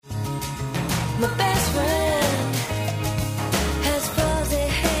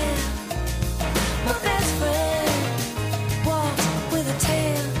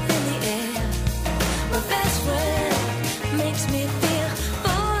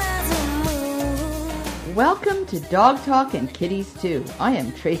Welcome to Dog Talk and Kitties Too. I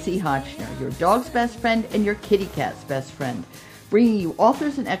am Tracy Hotchner, your dog's best friend and your kitty cat's best friend, bringing you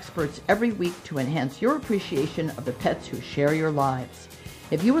authors and experts every week to enhance your appreciation of the pets who share your lives.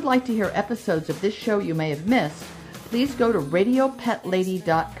 If you would like to hear episodes of this show you may have missed, please go to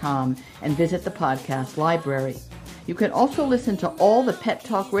RadioPetLady.com and visit the podcast library. You can also listen to all the Pet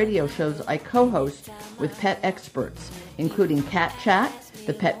Talk radio shows I co-host with pet experts, including Cat Chat,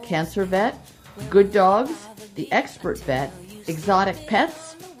 The Pet Cancer Vet, Good Dogs, The Expert Vet, Exotic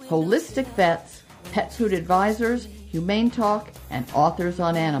Pets, Holistic Vets, Pet Food Advisors, Humane Talk, and Authors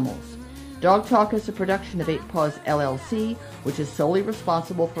on Animals. Dog Talk is a production of 8 Paws LLC, which is solely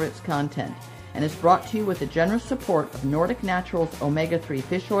responsible for its content, and is brought to you with the generous support of Nordic Naturals Omega-3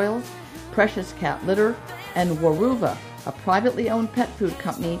 fish oils, Precious Cat Litter, and Waruva, a privately owned pet food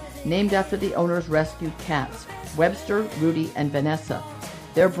company named after the owners' rescued cats, Webster, Rudy, and Vanessa.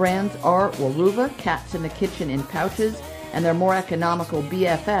 Their brands are Waruva, Cats in the Kitchen in pouches, and their more economical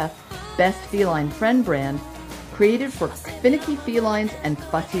BFF, Best Feline Friend brand, created for finicky felines and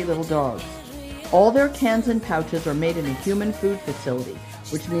fussy little dogs. All their cans and pouches are made in a human food facility,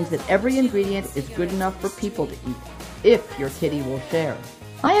 which means that every ingredient is good enough for people to eat, if your kitty will share.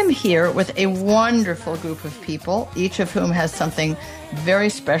 I am here with a wonderful group of people, each of whom has something very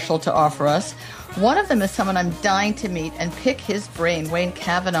special to offer us. One of them is someone I'm dying to meet and pick his brain. Wayne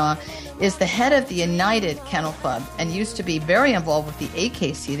Kavanaugh is the head of the United Kennel Club and used to be very involved with the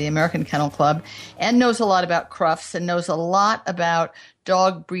AKC, the American Kennel Club, and knows a lot about Crufts and knows a lot about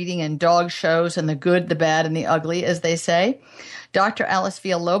dog breeding and dog shows and the good, the bad, and the ugly, as they say. Dr. Alice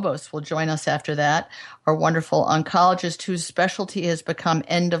Villalobos will join us after that, our wonderful oncologist whose specialty has become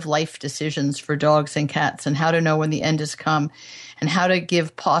end-of-life decisions for dogs and cats and how to know when the end has come and how to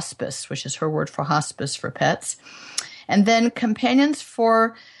give hospice, which is her word for hospice for pets. And then Companions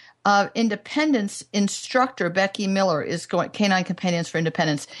for Independence instructor Becky Miller Canine Companions for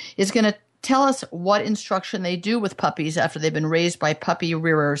Independence is going to tell us what instruction they do with puppies after they've been raised by puppy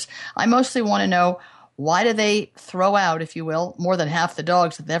rearers. I mostly want to know, why do they throw out, if you will, more than half the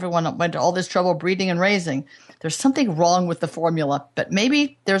dogs that everyone went to all this trouble breeding and raising? There's something wrong with the formula, but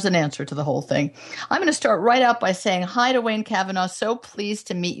maybe there's an answer to the whole thing. I'm going to start right out by saying hi to Wayne Kavanaugh. So pleased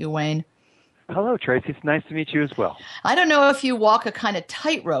to meet you, Wayne. Hello, Tracy. It's nice to meet you as well. I don't know if you walk a kind of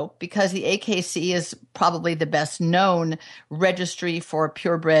tightrope because the AKC is probably the best known registry for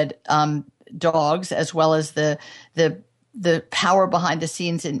purebred dogs, as well as the power behind the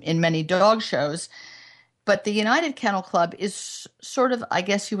scenes in many dog shows. But the United Kennel Club is sort of, I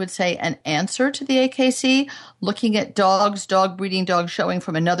guess you would say, an answer to the AKC, looking at dogs, dog breeding, dog showing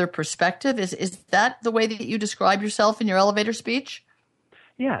from another perspective. Is that the way that you describe yourself in your elevator speech?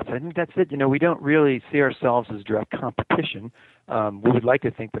 Yes, I think that's it. You know, we don't really see ourselves as direct competition. We would like to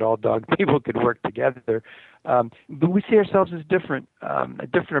think that all dog people could work together. But we see ourselves as different, a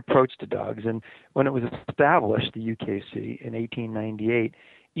different approach to dogs. And when it was established, the UKC, in 1898,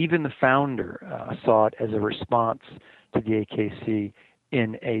 even the founder saw it as a response to the AKC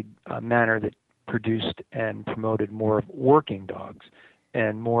in a manner that produced and promoted more of working dogs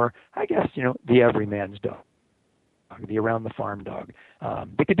and more, I guess, the everyman's dog, the around-the-farm dog.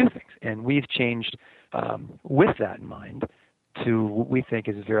 They could do things. And we've changed with that in mind to what we think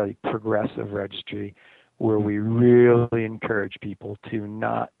is a very progressive registry where we really encourage people to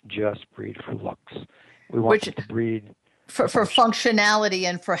not just breed for looks. We want them to breed for functionality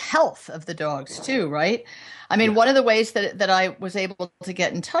and for health of the dogs too, right? I mean, One of the ways that I was able to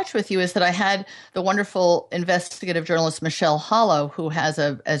get in touch with you is that I had the wonderful investigative journalist Michelle Hollow, who has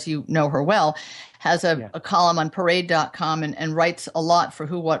as you know her well, has a column on parade.com and writes a lot for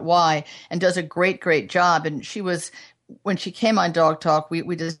Who, What, Why, and does a great job. And when she came on Dog Talk,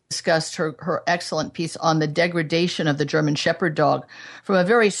 we discussed her excellent piece on the degradation of the German Shepherd dog from a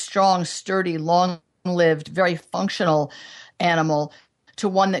very strong, sturdy, long-lived, very functional animal to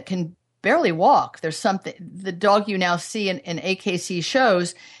one that can barely walk. There's something, the dog you now see in AKC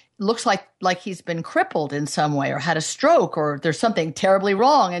shows looks like he's been crippled in some way or had a stroke or there's something terribly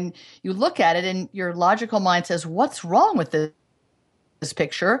wrong. And you look at it and your logical mind says, what's wrong with this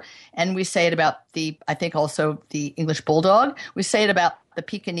picture? And we say it about I think also the English Bulldog. We say it about the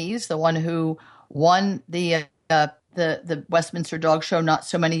Pekingese, the one who won the Westminster Dog Show not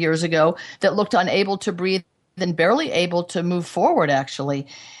so many years ago, that looked unable to breathe and barely able to move forward, actually.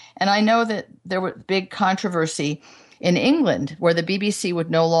 And I know that there was big controversy in England where the BBC would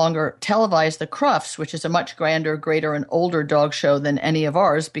no longer televise the Crufts, which is a much grander, greater, and older dog show than any of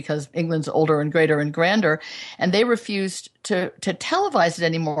ours because England's older and greater and grander, and they refused to televise it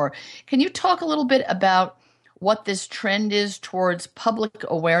anymore. Can you talk a little bit about what this trend is towards public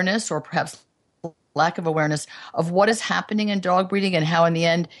awareness or perhaps lack of awareness of what is happening in dog breeding and how in the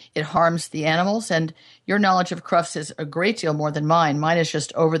end it harms the animals. And your knowledge of Crufts is a great deal more than mine. Mine is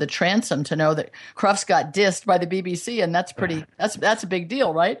just over the transom to know that Crufts got dissed by the BBC, and that's a big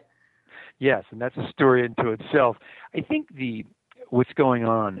deal, right? Yes, and that's a story into itself. I think what's going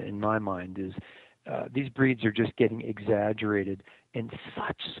on in my mind is these breeds are just getting exaggerated in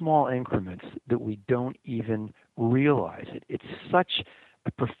such small increments that we don't even realize it. It's such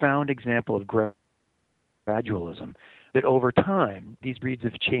a profound example of gradualism that over time, these breeds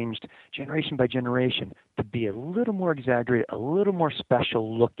have changed generation by generation to be a little more exaggerated, a little more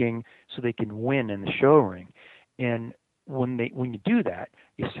special looking so they can win in the show ring. And when you do that,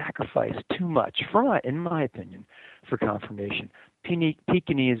 you sacrifice too much, in my opinion, for conformation.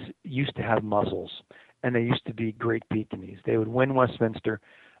 Pekingese used to have muzzles, and they used to be great Pekingese. They would win Westminster.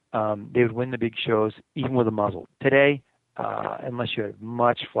 They would win the big shows, even with a muzzle. Today, unless you had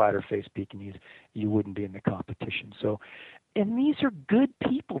much flatter face Pekingese, you wouldn't be in the competition. So, and these are good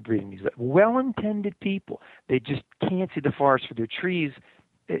people breeding these, well-intended people. They just can't see the forest for their trees.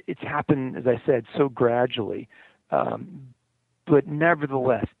 It's happened, as I said, so gradually. But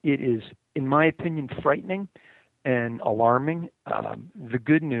nevertheless, it is, in my opinion, frightening and alarming. The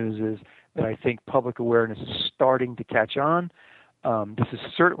good news is that I think public awareness is starting to catch on. This is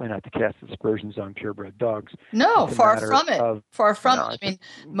certainly not to cast aspersions on purebred dogs. No, far from it. Far from it. I mean,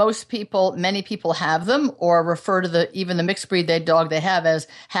 many people have them or refer to even the mixed breed dog they have as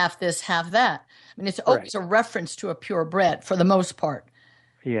half this, half that. I mean, it's always a reference to a purebred for the most part.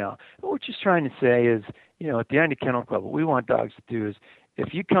 Yeah. What we're just trying to say is, at the end of Kennel Club, what we want dogs to do is,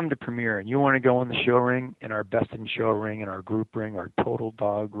 if you come to Premier and you want to go in the show ring, in our best in show ring, in our group ring, our total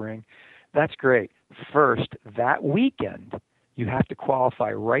dog ring, that's great. First, that weekend, you have to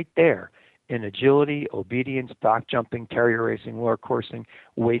qualify right there in agility, obedience, dock jumping, terrier racing, lure coursing,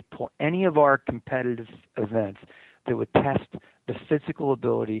 weight pull, any of our competitive events that would test the physical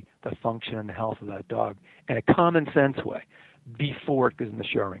ability, the function, and the health of that dog in a common sense way before it goes in the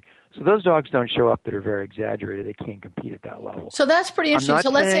show ring. So those dogs don't show up that are very exaggerated. They can't compete at that level. So that's pretty interesting. So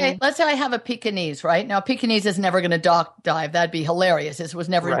let's say I have a Pekingese, right? Now, Pekingese is never going to dock dive. That'd be hilarious. This was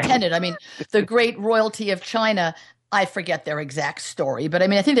never intended. I mean, the great royalty of China, I forget their exact story, but I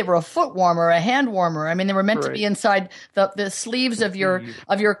mean, I think they were a foot warmer, a hand warmer. I mean, they were meant to be inside the sleeves of your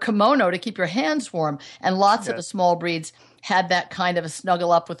kimono to keep your hands warm. And lots of the small breeds had that kind of a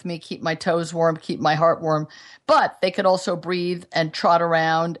snuggle up with me, keep my toes warm, keep my heart warm. But they could also breathe and trot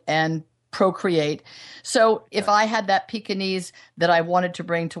around and procreate. So if I had that Pekingese that I wanted to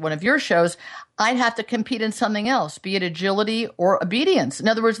bring to one of your shows, I'd have to compete in something else, be it agility or obedience. In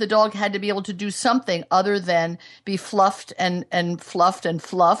other words, the dog had to be able to do something other than be fluffed and fluffed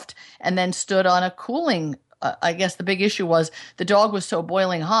and then stood on a cooling. I guess the big issue was the dog was so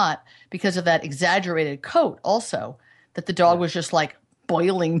boiling hot because of that exaggerated coat also, that the dog was just like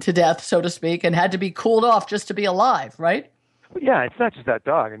boiling to death, so to speak, and had to be cooled off just to be alive, right? Yeah, it's not just that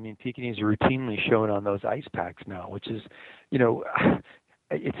dog. I mean, Pekingese are routinely shown on those ice packs now, which is,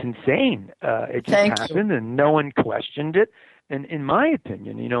 it's insane. It just happened, and no one questioned it. And in my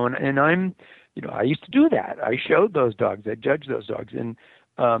opinion, and I'm, I used to do that. I showed those dogs. I judged those dogs. And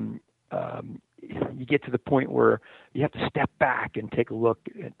you get to the point where you have to step back and take a look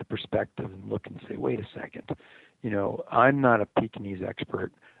at the perspective and look and say, wait a second. I'm not a Pekingese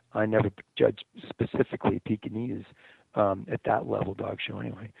expert. I never judged specifically Pekingese at that level dog show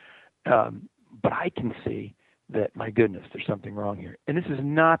anyway. But I can see that, my goodness, there's something wrong here. And this is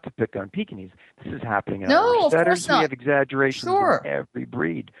not to pick on Pekingese. This is happening in our setters. We have exaggerations in every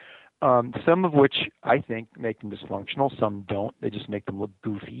breed. Some of which I think make them dysfunctional. Some don't. They just make them look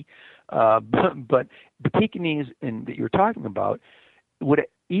goofy. But the Pekingese that you're talking about,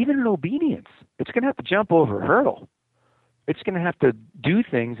 even in obedience, it's going to have to jump over a hurdle. It's going to have to do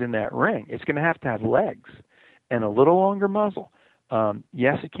things in that ring. It's going to have legs and a little longer muzzle.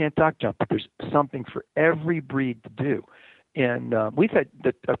 Yes, it can't dock jump, but there's something for every breed to do. And we've had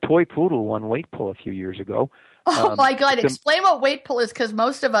a toy poodle won weight pull a few years ago. Oh, my God. Explain what weight pull is, because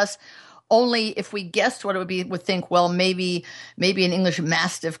most of us only, if we guessed what it would be, would think, well, maybe an English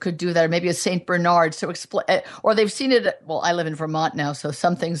Mastiff could do that, or maybe a St. Bernard. So or they've seen it. Well, I live in Vermont now, so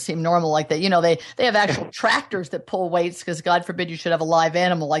some things seem normal like that. They have actual tractors that pull weights, because God forbid you should have a live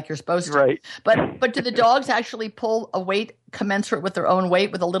animal like you're supposed to. Right. But do the dogs actually pull a weight commensurate with their own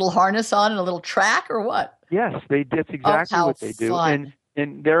weight with a little harness on and a little track, or what? Yes, that's exactly what they do. Fun.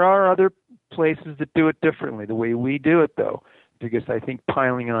 And there are other places that do it differently. The way we do it, though, because I think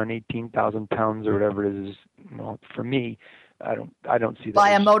piling on 18,000 pounds or whatever it is, for me, I don't see that.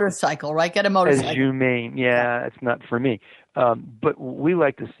 Buy a motorcycle, right? Get a motorcycle. As humane. Yeah, it's not for me. But what we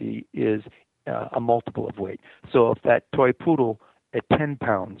like to see is a multiple of weight. So if that toy poodle at 10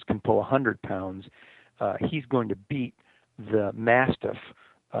 pounds can pull 100 pounds, he's going to beat the Mastiff,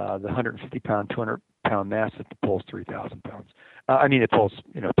 the 150-pound, 200-pound Mastiff that pulls 3,000 pounds. It pulls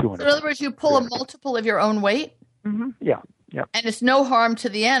 200. So in other words, you pull a multiple of your own weight? Mm-hmm. Yeah. Yeah. And it's no harm to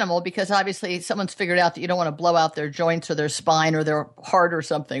the animal because obviously someone's figured out that you don't want to blow out their joints or their spine or their heart or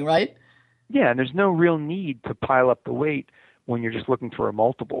something, right? Yeah, and there's no real need to pile up the weight when you're just looking for a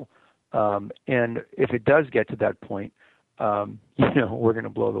multiple. And if it does get to that point, we're going to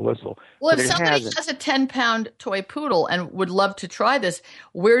blow the whistle. Well, but if somebody has a 10-pound toy poodle and would love to try this,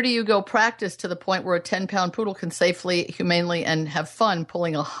 where do you go practice to the point where a 10-pound poodle can safely, humanely, and have fun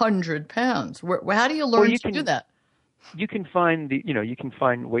pulling 100 pounds? How do you learn to do that? You can find you can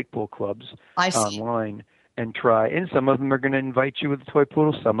find weight pull clubs online and try. And some of them are going to invite you with a toy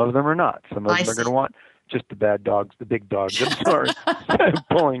poodle. Some of them are not. Some of them are going to want just the bad dogs, the big dogs. I'm sorry,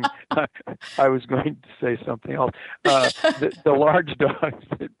 pulling. I was going to say something else. The large dogs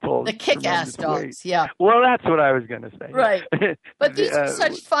that pull the kick-ass dogs. Weight. Yeah. Well, that's what I was going to say. Right. But these are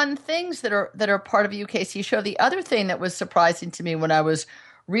such fun things that are part of a UKC show. The other thing that was surprising to me when I was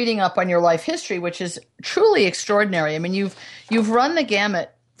reading up on your life history, which is truly extraordinary. I mean, you've run the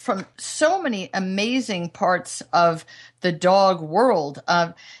gamut from so many amazing parts of the dog world.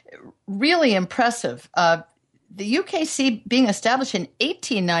 Really impressive. The UKC being established in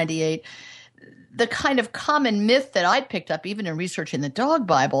 1898, the kind of common myth that I'd picked up, even in researching the Dog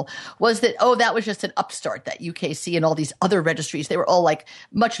Bible, was that, that was just an upstart, that UKC and all these other registries. They were all like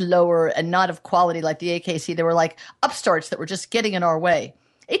much lower and not of quality like the AKC. They were like upstarts that were just getting in our way.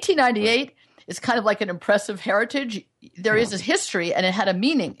 1898 is kind of like an impressive heritage. There is a history, and it had a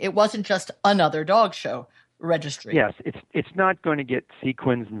meaning. It wasn't just another dog show registry. Yes, it's not going to get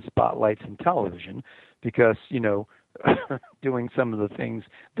sequins and spotlights in television because, doing some of the things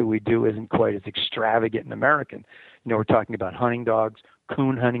that we do isn't quite as extravagant and American. We're talking about hunting dogs,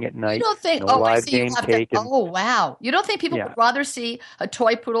 coon hunting at night. You don't think, live game taken. Wow. You don't think people would rather see a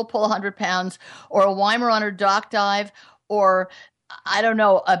toy poodle pull 100 pounds or a Weimaraner dock dive or, I don't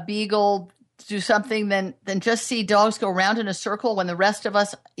know, a beagle do something than just see dogs go round in a circle when the rest of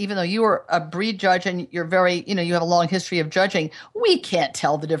us, even though you are a breed judge and you're very, you have a long history of judging, we can't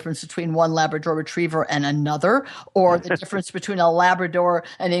tell the difference between one Labrador Retriever and another, or the difference between a Labrador,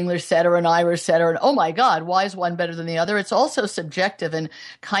 an English setter, an Irish setter, and oh my God, why is one better than the other? It's also subjective and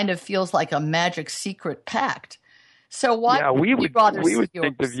kind of feels like a magic secret pact. So why we would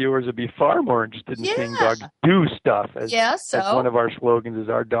think the viewers would be far more interested in seeing dogs do stuff. As one of our slogans is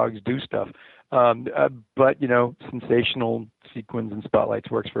our dogs do stuff. But, sensational sequins and spotlights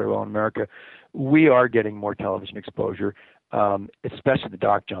works very well in America. We are getting more television exposure, especially the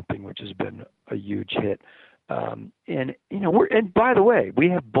dock jumping, which has been a huge hit. And by the way, we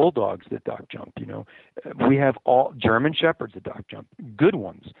have bulldogs that dock jump, we have all German shepherds that dock jump, good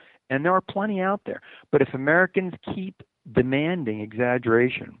ones. And there are plenty out there. But if Americans keep demanding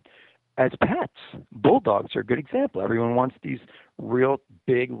exaggeration as pets, bulldogs are a good example. Everyone wants these real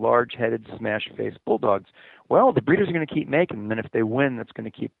big, large-headed, smash-faced bulldogs. Well, the breeders are going to keep making them, and if they win, that's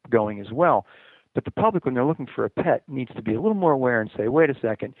going to keep going as well. But the public, when they're looking for a pet, needs to be a little more aware and say, wait a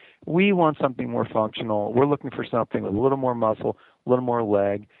second, we want something more functional. We're looking for something with a little more muscle, a little more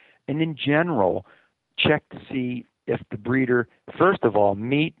leg. And in general, check to see if the breeder, first of all,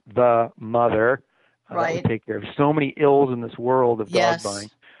 meet the mother. Right. That would take care of so many ills in this world of dog buying.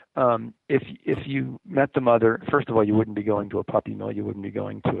 If you met the mother, first of all, you wouldn't be going to a puppy mill. You wouldn't be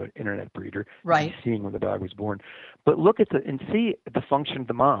going to an internet breeder. Right. Seeing when the dog was born. But look at and see the function of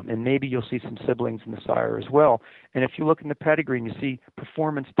the mom, and maybe you'll see some siblings in the sire as well. And if you look in the pedigree and you see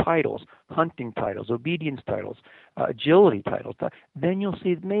performance titles, hunting titles, obedience titles, agility titles, then you'll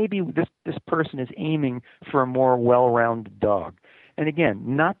see maybe this person is aiming for a more well-rounded dog. And again,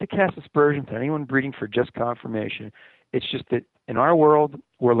 not to cast aspersions on anyone breeding for just conformation. It's just that in our world,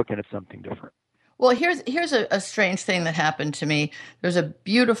 we're looking at something different. Well, here's a strange thing that happened to me. There's a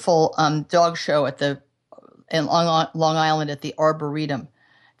beautiful dog show in Long Island at the Arboretum.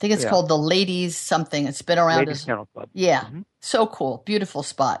 I think it's called the Ladies something. It's been around. Ladies Kennel Club. Yeah. Mm-hmm. So cool. Beautiful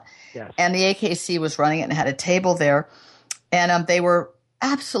spot. Yes. And the AKC was running it and had a table there. And they were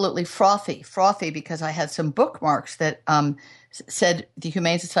absolutely frothy because I had some bookmarks that said the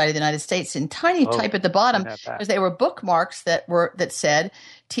Humane Society of the United States in tiny type at the bottom, because they were bookmarks that said,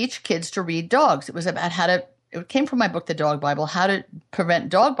 teach kids to read dogs. It was about it came from my book, The Dog Bible, how to prevent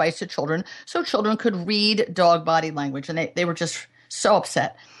dog bites to children so children could read dog body language. And they were just so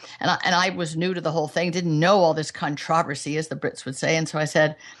upset. And I was new to the whole thing, didn't know all this controversy, as the Brits would say. And so I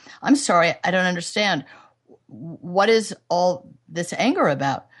said, I'm sorry, I don't understand. What is all this anger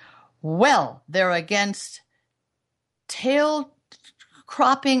about? Well, they're against tail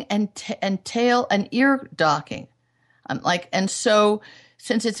cropping and tail and ear docking. I'm like, and so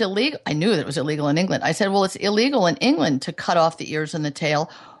since it's illegal, I knew that it was illegal in England. I said, well, it's illegal in England to cut off the ears and the tail.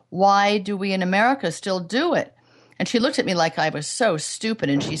 Why do we in America still do it? And she looked at me like I was so stupid.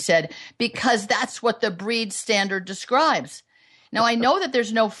 And she said, because that's what the breed standard describes. Now, I know that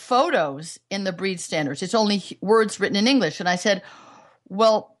there's no photos in the breed standards. It's only words written in English. And I said,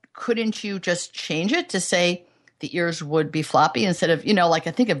 well, couldn't you just change it to say the ears would be floppy instead of, like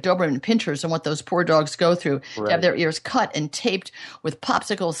I think of Doberman Pinschers and what those poor dogs go through to have their ears cut and taped with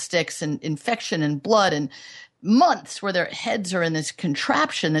popsicle sticks and infection and blood and months where their heads are in this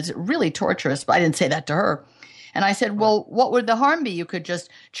contraption that's really torturous. But I didn't say that to her. And I said, well, what would the harm be? You could just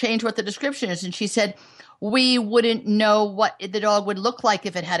change what the description is. And she said, we wouldn't know what the dog would look like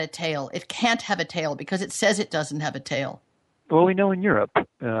if it had a tail. It can't have a tail because it says it doesn't have a tail. Well, we know in Europe.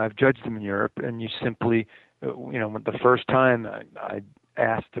 I've judged them in Europe, and you simply, the first time I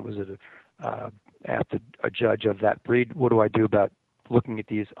asked, asked a judge of that breed, what do I do about looking at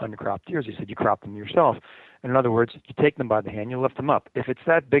these uncropped ears? He said, you crop them yourself. And in other words, you take them by the hand, you lift them up. If it's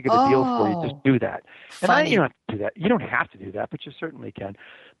that big of a deal for you, just do that. And you don't have to do that. You don't have to do that, but you certainly can.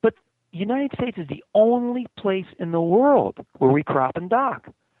 But the United States is the only place in the world where we crop and dock.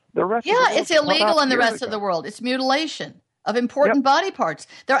 The rest of the world, it's illegal in the rest of the world. It's mutilation of important body parts.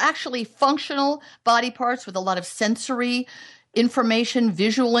 They're actually functional body parts with a lot of sensory information,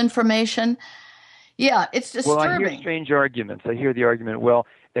 visual information. Yeah, it's disturbing. Well, I hear strange arguments. I hear the argument, well,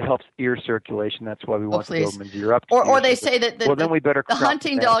 it helps ear circulation. That's why we want the Doberman's ear up. Or they say that then we better the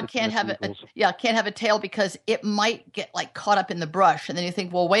hunting dog can't have a tail because it might get caught up in the brush. And then you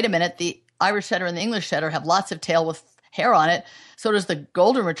think, well, wait a minute, the Irish setter and the English setter have lots of tail with hair on it. So does the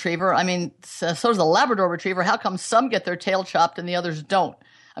golden retriever. I mean, so does the Labrador retriever. How come some get their tail chopped and the others don't?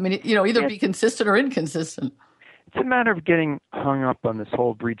 I mean, either be consistent or inconsistent. It's a matter of getting hung up on this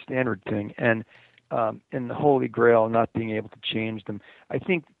whole breed standard thing and the Holy Grail, not being able to change them. I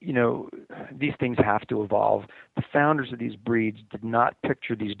think, these things have to evolve. The founders of these breeds did not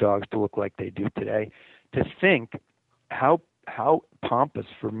picture these dogs to look like they do today. To think how pompous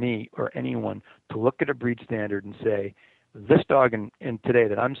for me or anyone to look at a breed standard and say, this dog in today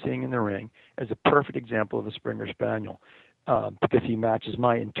that I'm seeing in the ring is a perfect example of a Springer Spaniel because he matches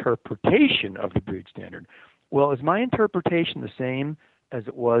my interpretation of the breed standard. Well, is my interpretation the same as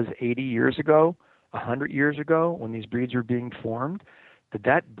it was 80 years ago, 100 years ago when these breeds were being formed?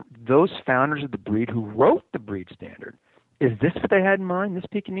 Those founders of the breed who wrote the breed standard, is this what they had in mind, this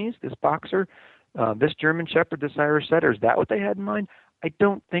Pekingese, this Boxer, this German Shepherd, this Irish Setter? Is that what they had in mind? I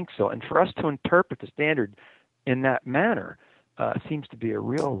don't think so. And for us to interpret the standard in that manner seems to be a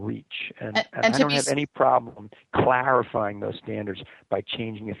real reach. And I don't have any problem clarifying those standards by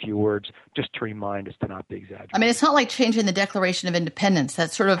changing a few words just to remind us to not be exaggerating. I mean, it's not like changing the Declaration of Independence.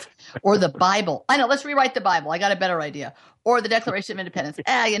 That's sort of, or the Bible. I know, let's rewrite the Bible. I got a better idea. Or the Declaration of Independence.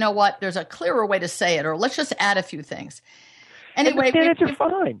 You know what? There's a clearer way to say it. Or let's just add a few things. Anyway, the standards are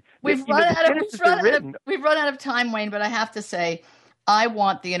fine. We've run out of time, Wayne, but I have to say, I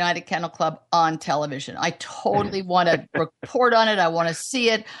want the United Kennel Club on television. I totally want to report on it. I want to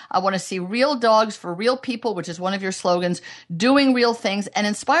see it. I want to see real dogs for real people, which is one of your slogans, doing real things and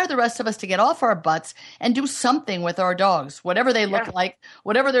inspire the rest of us to get off our butts and do something with our dogs, whatever they look like,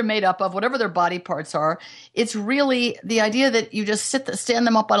 whatever they're made up of, whatever their body parts are. It's really the idea that you just stand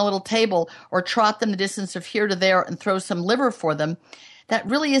them up on a little table or trot them the distance of here to there and throw some liver for them. That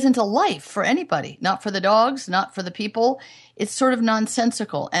really isn't a life for anybody, not for the dogs, not for the people. It's sort of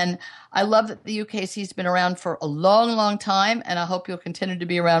nonsensical. And I love that the UKC has been around for a long, long time, and I hope you'll continue to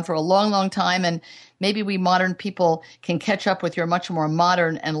be around for a long, long time. And maybe we modern people can catch up with your much more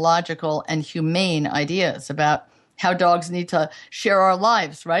modern and logical and humane ideas about how dogs need to share our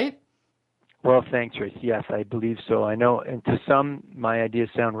lives, right? Well, thanks, Tracy. Yes, I believe so. I know, and to some, my ideas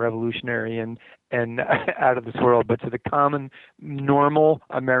sound revolutionary and out of this world, but to the common, normal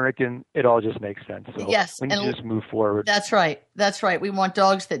American, it all just makes sense. So yes, we need to just move forward. That's right. That's right. We want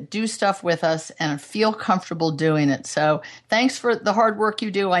dogs that do stuff with us and feel comfortable doing it. So thanks for the hard work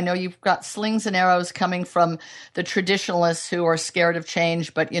you do. I know you've got slings and arrows coming from the traditionalists who are scared of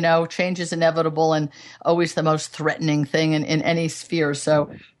change, but, change is inevitable and always the most threatening thing in any sphere. So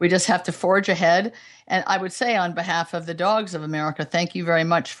we just have to forge ahead. And I would say on behalf of the dogs of America, thank you very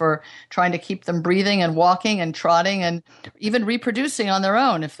much for trying to keep them breathing and walking and trotting and even reproducing on their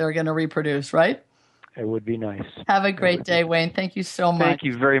own if they're going to reproduce, right? It would be nice. Have a great day, Wayne. Thank you so much. Thank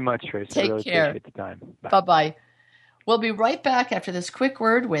you very much, Tracy. Take I really care. Appreciate the time. Bye. Bye-bye. We'll be right back after this quick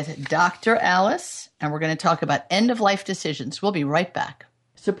word with Dr. Alice, and we're going to talk about end-of-life decisions. We'll be right back.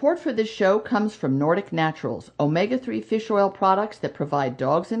 Support for this show comes from Nordic Naturals, omega-3 fish oil products that provide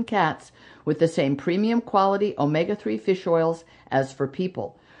dogs and cats with the same premium quality omega-3 fish oils as for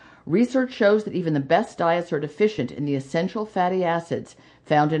people. Research shows that even the best diets are deficient in the essential fatty acids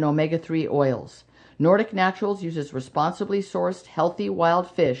found in omega-3 oils. Nordic Naturals uses responsibly sourced, healthy wild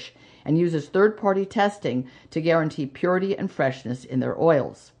fish and uses third-party testing to guarantee purity and freshness in their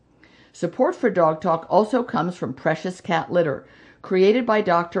oils. Support for Dog Talk also comes from Precious Cat Litter, created by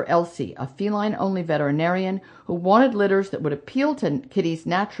Dr. Elsie, a feline-only veterinarian who wanted litters that would appeal to kitties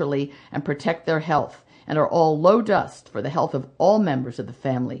naturally and protect their health, and are all low dust for the health of all members of the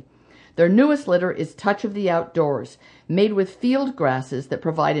family. Their newest litter is Touch of the Outdoors, made with field grasses that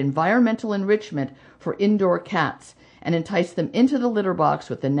provide environmental enrichment for indoor cats and entice them into the litter box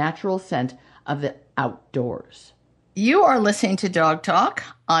with the natural scent of the outdoors. You are listening to Dog Talk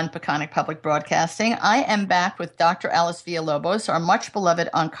on Peconic Public Broadcasting. I am back with Dr. Alice Villalobos, our much beloved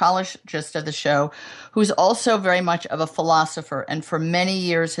oncologist of the show, who's also very much of a philosopher and for many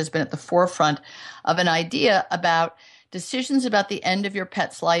years has been at the forefront of an idea about decisions about the end of your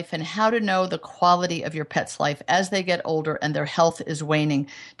pet's life and how to know the quality of your pet's life as they get older and their health is waning.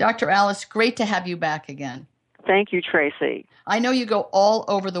 Dr. Alice, great to have you back again. Thank you, Tracy. I know you go all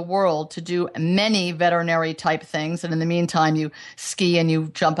over the world to do many veterinary type things, and in the meantime, you ski and you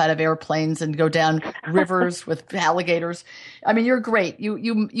jump out of airplanes and go down rivers with alligators. I mean, you're great.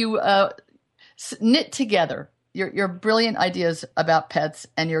 You knit together your brilliant ideas about pets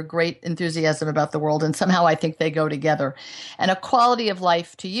and your great enthusiasm about the world, and somehow I think they go together. And a quality of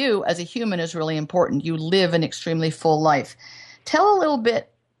life to you as a human is really important. You live an extremely full life. Tell a little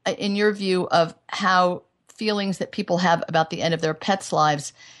bit, in your view, of how feelings that people have about the end of their pets'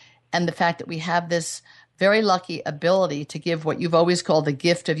 lives and the fact that we have this very lucky ability to give what you've always called the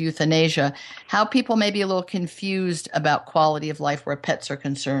gift of euthanasia, how people may be a little confused about quality of life where pets are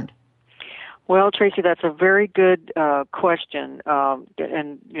concerned. Well, Tracy, that's a very good question.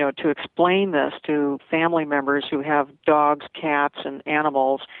 And, to explain this to family members who have dogs, cats, and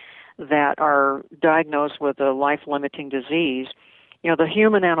animals that are diagnosed with a life-limiting disease, the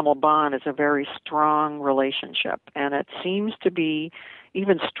human-animal bond is a very strong relationship, and it seems to be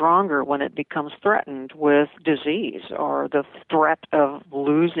even stronger when it becomes threatened with disease or the threat of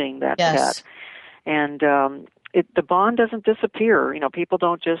losing that pet. And the bond doesn't disappear. People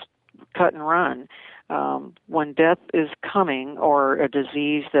don't just cut and run. When death is coming or a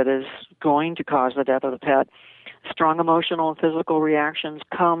disease that is going to cause the death of the pet, strong emotional and physical reactions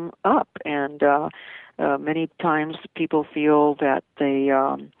come up, and many times people feel that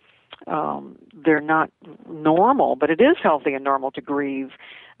they're not normal, but it is healthy and normal to grieve,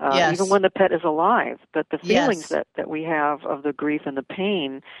 even when the pet is alive. But the feelings that we have of the grief and the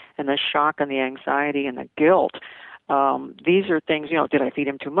pain and the shock and the anxiety and the guilt, these are things, did I feed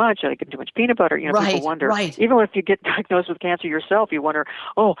him too much? Did I give him too much peanut butter? People wonder. Even if you get diagnosed with cancer yourself, you wonder,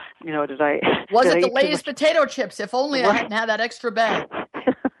 did I... Was it the Lay's potato chips? If only I hadn't had that extra bag.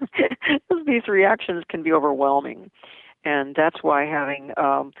 These reactions can be overwhelming, and that's why having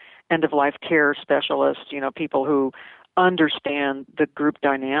end-of-life care specialists, people who understand the group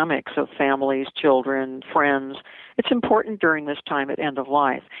dynamics of families, children, friends, it's important during this time at end of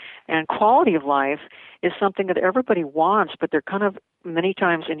life. And quality of life is something that everybody wants, but they're kind of, many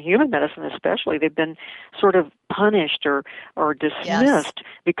times in human medicine especially, they've been sort of punished or dismissed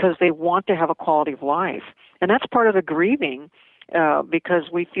because they want to have a quality of life. And that's part of the grieving,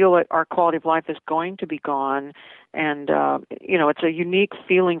 because we feel that our quality of life is going to be gone, and it's a unique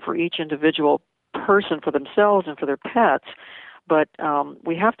feeling for each individual person, for themselves and for their pets. But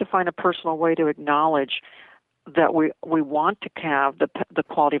we have to find a personal way to acknowledge that we want to have the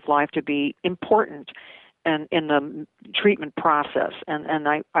quality of life to be important and in the treatment process. And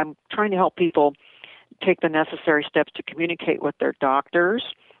I'm trying to help people take the necessary steps to communicate with their doctors,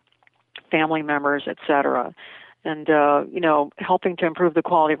 family members, etc. And, helping to improve the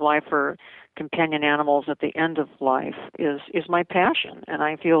quality of life for companion animals at the end of life is my passion. And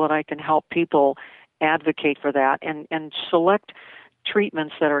I feel that I can help people advocate for that and select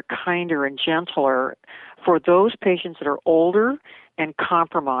treatments that are kinder and gentler for those patients that are older and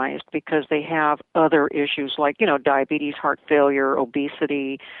compromised because they have other issues like, diabetes, heart failure,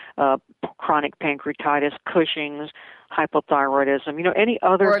 obesity, chronic pancreatitis, Cushing's, hypothyroidism, any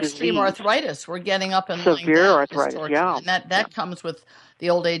other or extreme disease. arthritis. We're getting up and lying Severe down arthritis, distortion. yeah. And that comes with the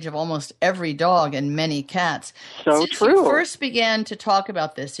old age of almost every dog and many cats. So Since true. you first began to talk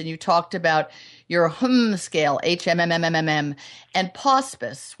about this, and you talked about your HMMM scale, HMMMMM, and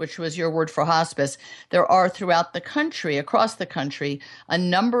hospice, which was your word for hospice, there are throughout the country, across the country, a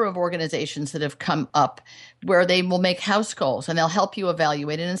number of organizations that have come up where they will make house calls and they'll help you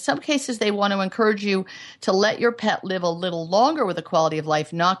evaluate. And in some cases, they want to encourage you to let your pet live a little longer with a quality of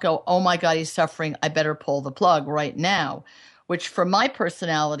life, not go, oh my God, he's suffering, I better pull the plug right now, which for my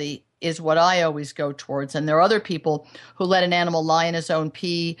personality is what I always go towards. And there are other people who let an animal lie in his own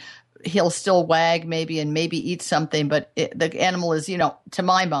pee. He'll still wag maybe and maybe eat something, but the animal is, to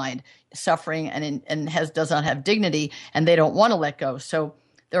my mind, suffering and does not have dignity, and they don't want to let go. So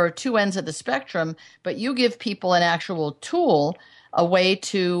there are two ends of the spectrum, but you give people an actual tool, a way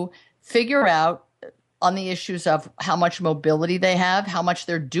to figure out on the issues of how much mobility they have, how much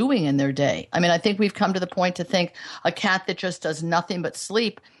they're doing in their day. I mean, I think we've come to the point to think a cat that just does nothing but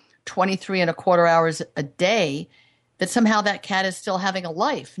sleep 23 and a quarter hours a day, that somehow that cat is still having a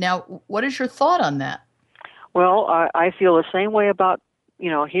life. Now, what is your thought on that? Well, I feel the same way about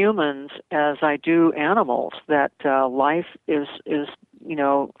humans as I do animals. That life is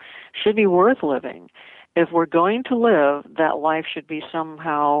should be worth living. If we're going to live, that life should be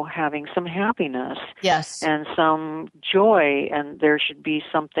somehow having some happiness, yes, and some joy, and there should be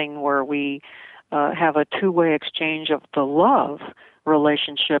something where we have a two-way exchange of the love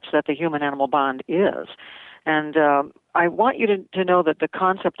relationships that the human-animal bond is. And I want you to know that the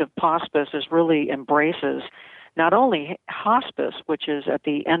concept of hospice really embraces not only hospice, which is at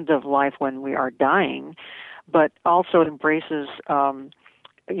the end of life when we are dying, but also it embraces,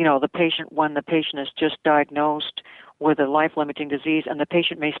 the patient when the patient is just diagnosed with a life-limiting disease and the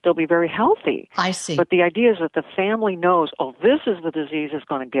patient may still be very healthy. I see. But the idea is that the family knows, this is the disease that's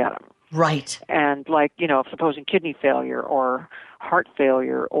going to get him. Right. And supposing kidney failure or heart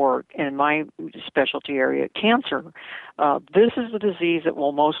failure, or in my specialty area, cancer, this is the disease that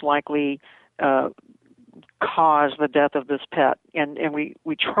will most likely cause the death of this pet. And we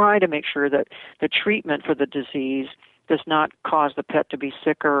try to make sure that the treatment for the disease does not cause the pet to be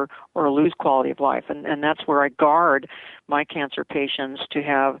sicker or lose quality of life. And that's where I guard my cancer patients to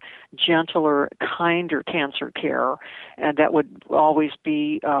have gentler, kinder cancer care, and that would always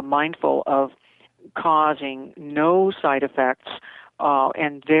be mindful of causing no side effects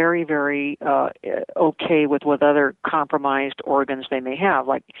and very, very okay with other compromised organs they may have,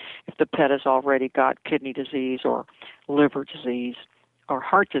 like if the pet has already got kidney disease or liver disease or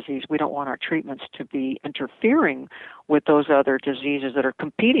heart disease. We don't want our treatments to be interfering with those other diseases that are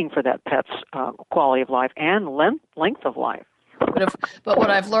competing for that pet's quality of life and length of life. But what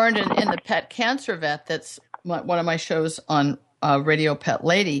I've learned in the Pet Cancer Vet, that's one of my shows on Radio Pet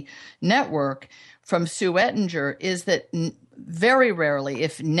Lady Network, from Sue Ettinger, is that very rarely,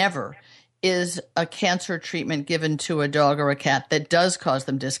 if never, is a cancer treatment given to a dog or a cat that does cause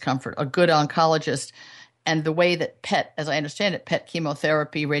them discomfort. A good oncologist, and the way that as I understand it, pet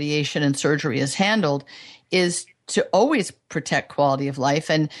chemotherapy, radiation, and surgery is handled is to always protect quality of life,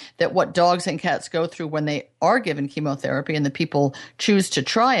 and that what dogs and cats go through when they are given chemotherapy and the people choose to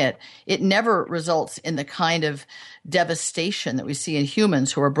try it, it never results in the kind of devastation that we see in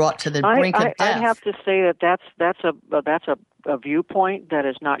humans who are brought to the brink of death. I have to say that's a viewpoint that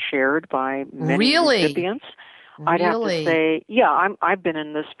is not shared by many recipients. I'd have to say, I've been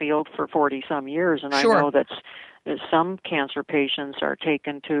in this field for 40-some years, and sure. I know that some cancer patients are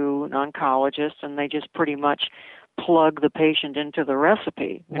taken to an oncologist, and they just pretty much plug the patient into the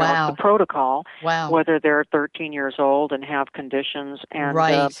recipe. Wow. It's the protocol, wow. Whether they're 13 years old and have conditions. And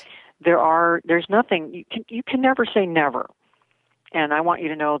right. There's nothing, you can never say never. And I want you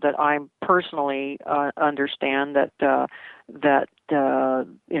to know that I personally understand that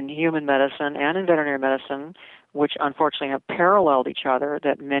in human medicine and in veterinary medicine, which unfortunately have paralleled each other,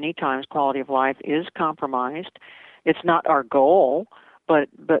 that many times quality of life is compromised. It's not our goal, but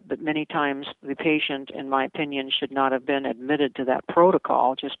many times the patient, in my opinion, should not have been admitted to that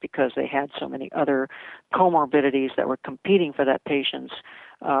protocol just because they had so many other comorbidities that were competing for that patient's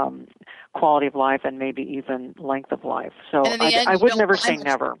quality of life and maybe even length of life. So I would never say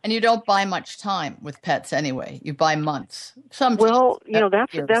never. And you don't buy much time with pets anyway. You buy months. Sometimes. Well,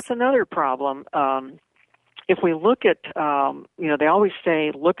 that's another problem. If we look at, they always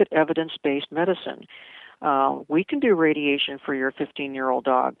say, look at evidence-based medicine. We can do radiation for your 15-year-old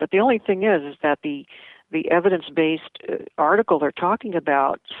dog, but the only thing is that the evidence-based article they're talking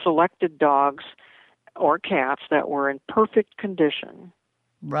about selected dogs or cats that were in perfect condition.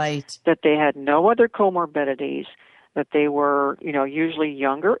 Right. That they had no other comorbidities, that they were, usually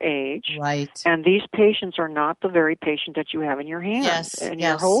younger age. Right. And these patients are not the very patient that you have in your hands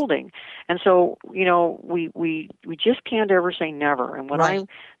you're holding. And so, we just can't ever say never. And when I'm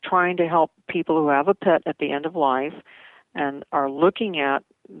trying to help people who have a pet at the end of life and are looking at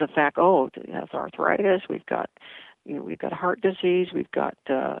the fact, he has arthritis, we've got heart disease, we've got,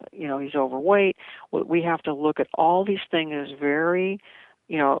 he's overweight. We have to look at all these things as very,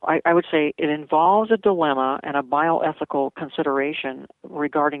 I would say it involves a dilemma and a bioethical consideration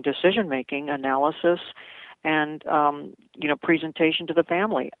regarding decision-making, analysis, and, presentation to the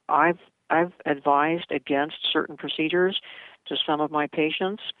family. I've advised against certain procedures to some of my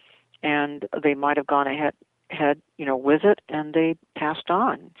patients, and they might have gone ahead, with it, and they passed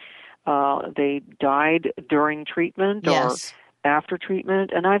on. They died during treatment or after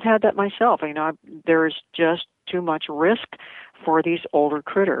treatment, and I've had that myself. There's just too much risk for these older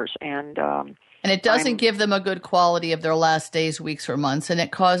critters, and it doesn't give them a good quality of their last days, weeks, or months, and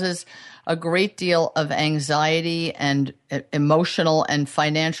it causes a great deal of anxiety and emotional and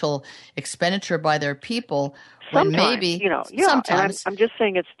financial expenditure by their people. Sometimes, sometimes. And I'm just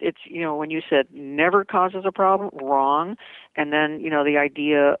saying it's when you said never causes a problem, wrong. And then, the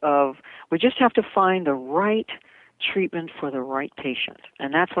idea of we just have to find the right treatment for the right patient.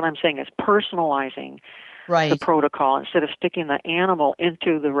 And that's what I'm saying is personalizing the protocol. Instead of sticking the animal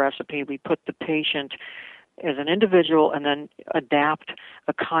into the recipe, we put the patient as an individual and then adapt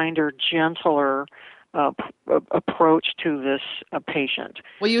a kinder, gentler approach to this patient.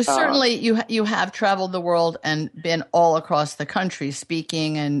 Well, you certainly you have traveled the world and been all across the country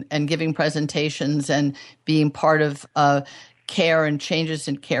speaking and giving presentations and being part of care and changes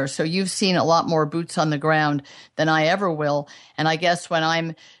in care. So you've seen a lot more boots on the ground than I ever will. And I guess when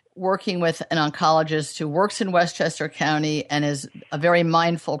I'm working with an oncologist who works in Westchester County and is a very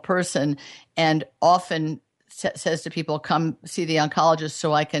mindful person and often says to people, come see the oncologist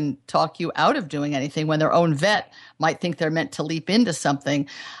so I can talk you out of doing anything, when their own vet might think they're meant to leap into something.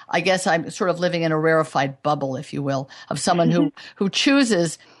 I guess I'm sort of living in a rarefied bubble, if you will, of someone who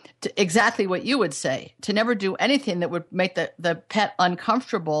chooses exactly what you would say, to never do anything that would make the pet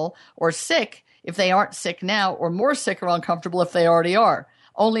uncomfortable or sick if they aren't sick now, or more sick or uncomfortable if they already are,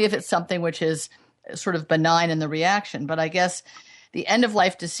 only if it's something which is sort of benign in the reaction. But I guess the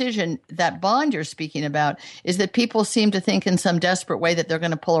end-of-life decision, that bond you're speaking about, is that people seem to think in some desperate way that they're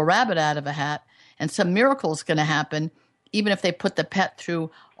going to pull a rabbit out of a hat and some miracle is going to happen, even if they put the pet through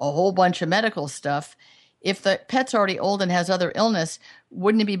a whole bunch of medical stuff. If the pet's already old and has other illness,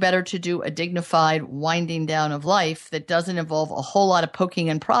 wouldn't it be better to do a dignified winding down of life that doesn't involve a whole lot of poking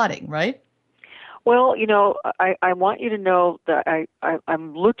and prodding, right? Well, I want you to know that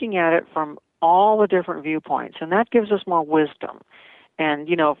I'm looking at it from all the different viewpoints, and that gives us more wisdom and,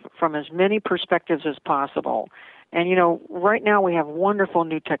 from as many perspectives as possible. And, right now we have wonderful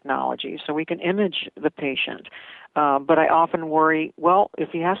new technology, so we can image the patient. But I often worry, well, if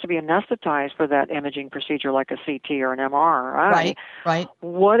he has to be anesthetized for that imaging procedure like a CT or an MRI, right.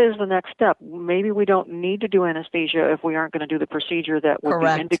 What is the next step? Maybe we don't need to do anesthesia if we aren't going to do the procedure that would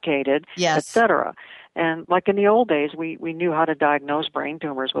be indicated, et cetera. And like in the old days, we knew how to diagnose brain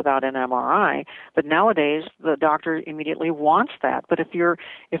tumors without an MRI, but nowadays the doctor immediately wants that. But if you're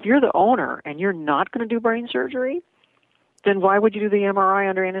the owner and you're not going to do brain surgery, then why would you do the MRI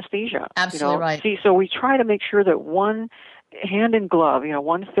under anesthesia? Absolutely right. See, so we try to make sure that one hand in glove,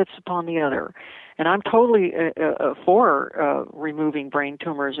 one fits upon the other. And I'm totally for removing brain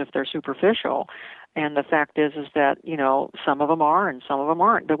tumors if they're superficial. And the fact is that, some of them are and some of them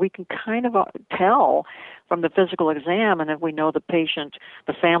aren't. But we can kind of tell from the physical exam, and if we know the patient,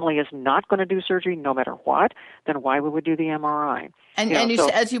 the family is not going to do surgery no matter what, then why would we do the MRI? And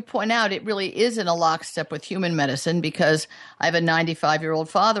as you point out, it really is in a lockstep with human medicine, because I have a 95-year-old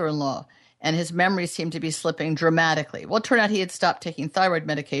father-in-law, and his memories seem to be slipping dramatically. Well, it turned out he had stopped taking thyroid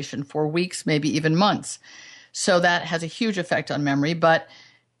medication for weeks, maybe even months. So that has a huge effect on memory, but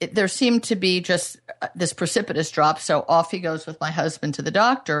there seemed to be just this precipitous drop. So off he goes with my husband to the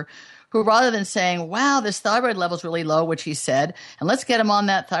doctor, who, rather than saying, wow, this thyroid level's really low, which he said, and let's get him on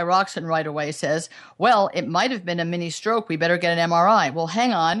that thyroxine right away, says, well, it might have been a mini stroke. We better get an MRI. Well,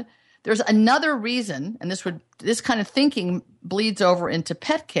 hang on. There's another reason, and this kind of thinking bleeds over into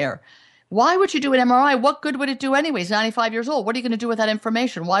pet care. Why would you do an MRI? What good would it do anyway? He's 95 years old. What are you going to do with that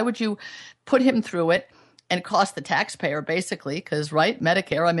information? Why would you put him through it and cost the taxpayer, basically, because,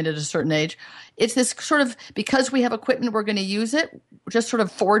 Medicare, at a certain age, it's this sort of, because we have equipment, we're going to use it, just sort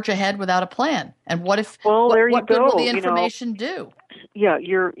of forge ahead without a plan. And what if, what good will the information do? Yeah,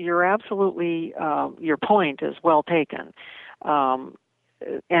 you're absolutely, your point is well taken.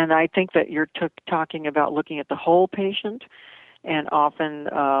 and I think that you're talking about looking at the whole patient, and often,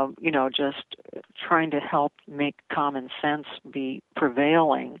 just trying to help make common sense be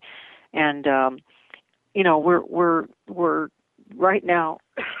prevailing. And, we're right now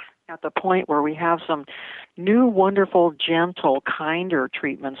at the point where we have some new, wonderful, gentle, kinder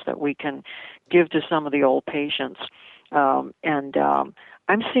treatments that we can give to some of the old patients.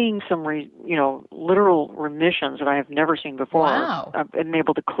 I'm seeing some, literal remissions that I have never seen before. Wow. I've been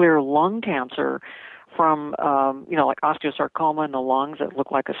able to clear lung cancer from, like osteosarcoma in the lungs that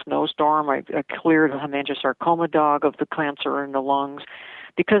looked like a snowstorm. I cleared a hemangiosarcoma dog of the cancer in the lungs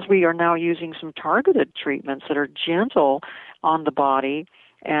because we are now using some targeted treatments that are gentle on the body,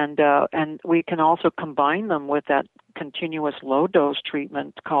 and we can also combine them with that continuous low-dose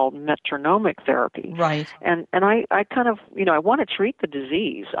treatment called metronomic therapy. Right. And I kind of, I want to treat the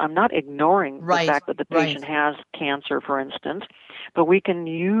disease. I'm not ignoring the fact that the patient has cancer, for instance, but we can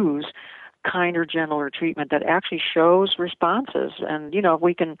use kinder, gentler treatment that actually shows responses. And, if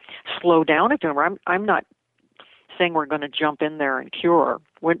we can slow down a tumor, I'm not saying we're going to jump in there and cure.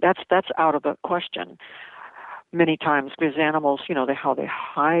 That's out of the question. Many times, because animals, how they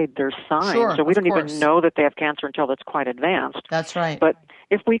hide their signs. Sure, so we don't course. even know that they have cancer until it's quite advanced. That's right. But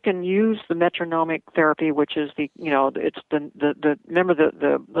if we can use the metronomic therapy, which is it's the remember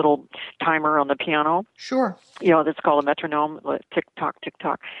the little timer on the piano? Sure. That's called a metronome, tick tock, tick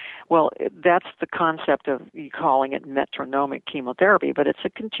tock. Well, that's the concept of you calling it metronomic chemotherapy, but it's a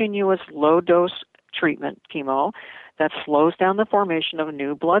continuous low dose treatment chemo that slows down the formation of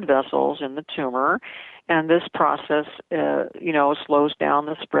new blood vessels in the tumor. And this process, slows down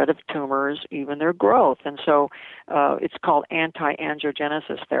the spread of tumors, even their growth. And so it's called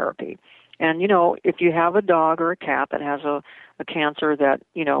anti-angiogenesis therapy. And, if you have a dog or a cat that has a cancer that,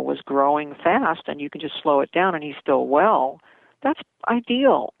 was growing fast and you can just slow it down and he's still well, that's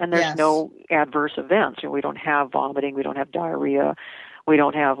ideal. And there's no adverse events. We don't have vomiting. We don't have diarrhea. We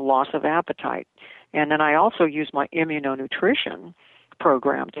don't have loss of appetite. And then I also use my immunonutrition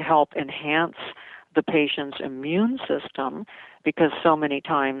program to help enhance the patient's immune system, because so many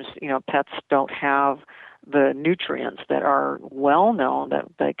times, pets don't have the nutrients that are well known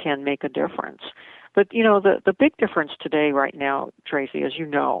that can make a difference. But, the big difference today right now, Tracy, as you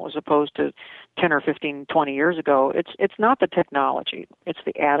know, as opposed to 10 or 15, 20 years ago, it's not the technology. It's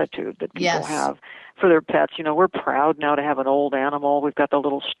the attitude that people have for their pets. We're proud now to have an old animal. We've got the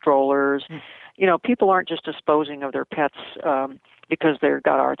little strollers. People aren't just disposing of their pets because they've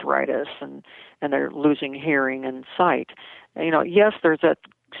got arthritis and they're losing hearing and sight. Yes, there's a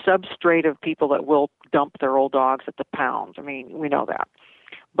substrate of people that will dump their old dogs at the pound. I mean, we know that.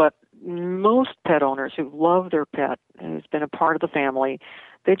 But most pet owners who love their pet and who's been a part of the family,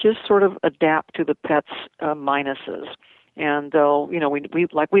 they just sort of adapt to the pet's minuses. And they'll,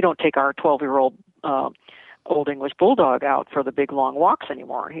 we don't take our 12-year-old Old English Bulldog out for the big long walks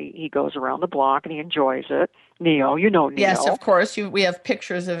anymore. He goes around the block and he enjoys it. Neo, Neo. Yes, of course. We have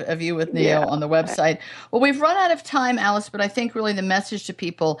pictures of you with Neo on the website. Well, we've run out of time, Alice, but I think really the message to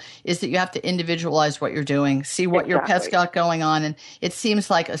people is that you have to individualize what you're doing, see what your pet's got going on. And it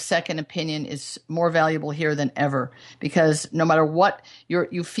seems like a second opinion is more valuable here than ever, because no matter what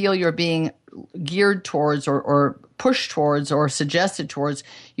you feel you're being geared towards or pushed towards or suggested towards,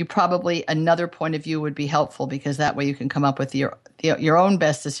 you probably another point of view would be helpful, because that way you can come up with your own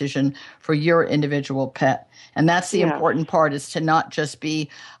best decision for your individual pet. And that's the important part, is to not just be,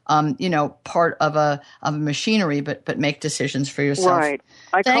 part of a machinery, but make decisions for yourself. Right.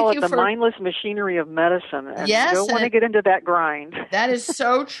 I call it the mindless machinery of medicine. And you don't want to get into that grind. That is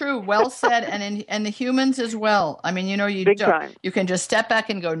so true. Well said. And the humans as well. I mean, you can just step back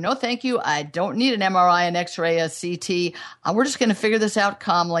and go, no, thank you. I don't need an MRI, an X-ray, a CT. We're just going to figure this out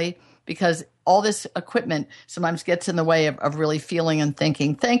calmly, because all this equipment sometimes gets in the way of really feeling and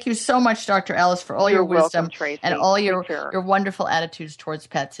thinking. Thank you so much, Dr. Alice, for all your wisdom and all your wonderful attitudes towards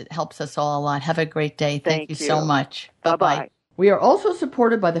pets. It helps us all a lot. Have a great day. Thank you so much. Bye-bye. We are also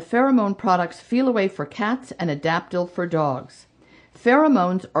supported by the pheromone products Feel Away for cats and Adaptil for dogs.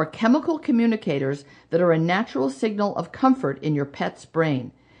 Pheromones are chemical communicators that are a natural signal of comfort in your pet's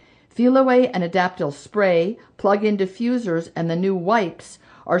brain. Feel Away and Adaptil spray, plug-in diffusers, and the new wipes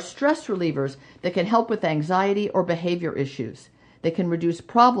are stress relievers that can help with anxiety or behavior issues. They can reduce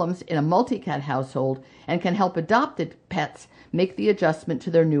problems in a multi-cat household and can help adopted pets make the adjustment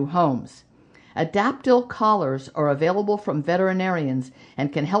to their new homes. Adaptil collars are available from veterinarians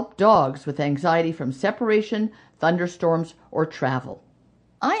and can help dogs with anxiety from separation, thunderstorms, or travel.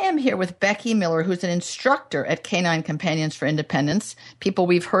 I am here with Becky Miller, who's an instructor at Canine Companions for Independence, people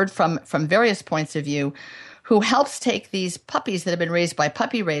we've heard from various points of view, who helps take these puppies that have been raised by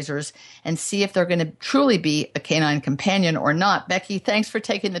puppy raisers and see if they're going to truly be a canine companion or not. Becky, thanks for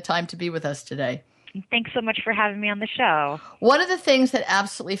taking the time to be with us today. Thanks so much for having me on the show. One of the things that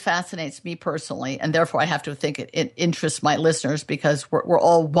absolutely fascinates me personally, and therefore I have to think it interests my listeners because we're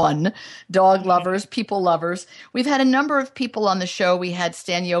all one, dog lovers, people lovers. We've had a number of people on the show. We had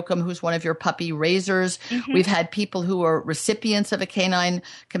Stan Yoakum, who's one of your puppy raisers. Mm-hmm. We've had people who are recipients of a canine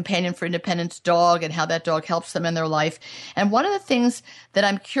companion for independence dog and how that dog helps them in their life. And one of the things that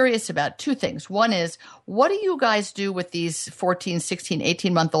I'm curious about, two things. One is, what do you guys do with these 14, 16,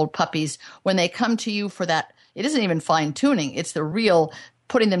 18-month-old puppies when they come to you for that? It isn't even fine tuning. It's the real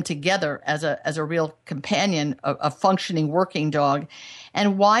putting them together as a real companion, a functioning working dog.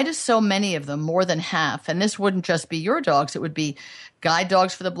 And why do so many of them, more than half, and this wouldn't just be your dogs, it would be guide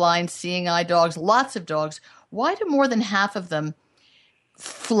dogs for the blind, seeing eye dogs, lots of dogs. Why do more than half of them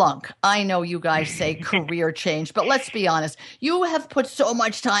flunk? I know you guys say career change, but let's be honest. You have put so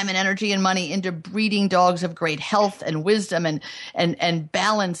much time and energy and money into breeding dogs of great health and wisdom and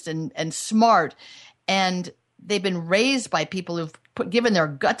balanced and smart. And they've been raised by people who've given their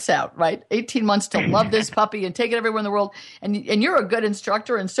guts out, right? 18 months to love this puppy and take it everywhere in the world. And you're a good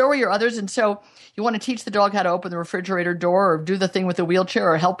instructor, and so are your others. And so you want to teach the dog how to open the refrigerator door or do the thing with the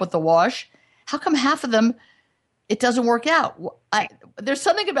wheelchair or help with the wash. How come half of them, it doesn't work out? There's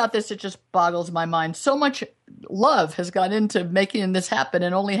something about this that just boggles my mind. So much love has gone into making this happen,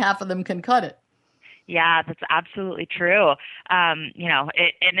 and only half of them can cut it. Yeah, that's absolutely true.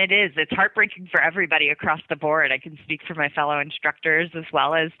 It's heartbreaking for everybody across the board. I can speak for my fellow instructors as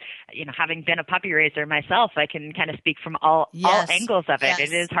well as, having been a puppy raiser myself, I can kind of speak from all angles of it. Yes.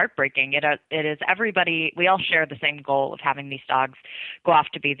 It is heartbreaking. It is everybody. We all share the same goal of having these dogs go off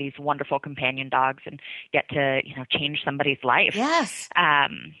to be these wonderful companion dogs and get to, change somebody's life. Yes.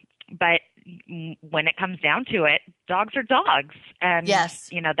 But when it comes down to it, dogs are dogs. And, yes.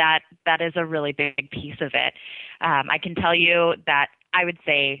 That is a really big piece of it. I can tell you that I would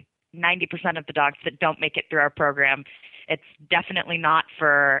say 90% of the dogs that don't make it through our program, it's definitely not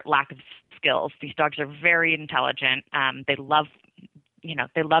for lack of skills. These dogs are very intelligent. They love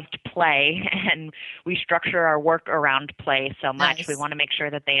to play, and we structure our work around play so much. Nice. We want to make sure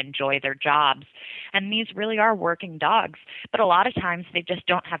that they enjoy their jobs. And these really are working dogs. But a lot of times they just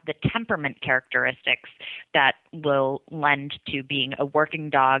don't have the temperament characteristics that will lend to being a working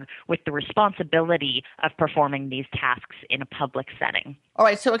dog with the responsibility of performing these tasks in a public setting. All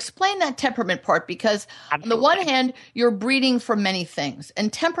right, so explain that temperament part, because Absolutely. On the one hand, you're breeding for many things,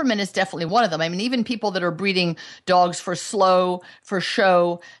 and temperament is definitely one of them. I mean, even people that are breeding dogs for show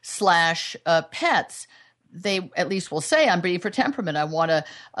 / pets, they at least will say, I'm breeding for temperament. I want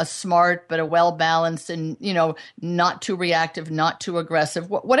a smart but a well-balanced and, not too reactive, not too aggressive,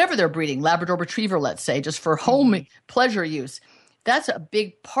 whatever they're breeding, Labrador Retriever, let's say, just for home pleasure use. That's a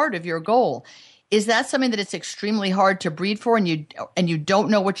big part of your goal. Is that something that it's extremely hard to breed for, and you don't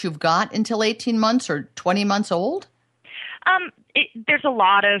know what you've got until 18 months or 20 months old? There's a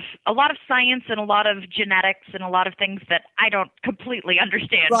lot of science and a lot of genetics and a lot of things that I don't completely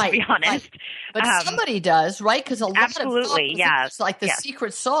understand, right, to be honest. Right. But somebody does, right? Because a lot absolutely, of dogs, yes. It's like the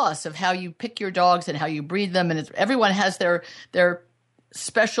secret sauce of how you pick your dogs and how you breed them, and everyone has their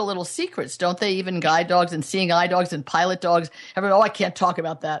special little secrets, don't they? Even guide dogs and seeing eye dogs and pilot dogs. Everyone, I can't talk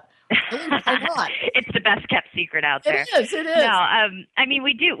about that. It's the best kept secret out there. It is. No,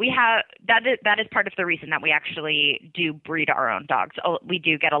 we do. We have that is part of the reason that we actually do breed our own dogs. We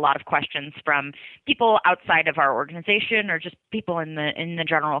do get a lot of questions from people outside of our organization or just people in the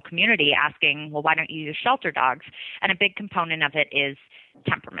general community asking, well, why don't you use shelter dogs? And a big component of it is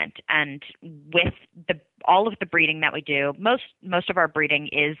temperament. And with all of the breeding that we do, most of our breeding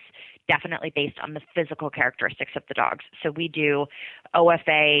is definitely based on the physical characteristics of the dogs. So we do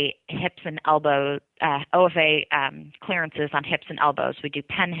OFA hips and elbow, OFA clearances on hips and elbows. We do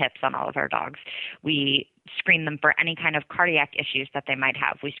pen hips on all of our dogs. We screen them for any kind of cardiac issues that they might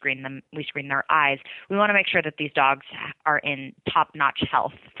have. We screen their eyes. We want to make sure that these dogs are in top-notch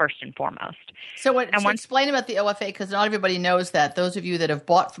health first and foremost. So explain about the OFA, because not everybody knows that. Those of you that have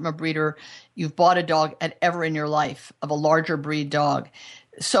bought from a breeder, you've bought a dog ever in your life of a larger breed dog.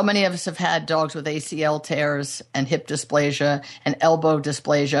 So many of us have had dogs with ACL tears and hip dysplasia and elbow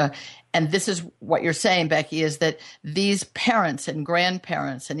dysplasia. And this is what you're saying, Becky, is that these parents and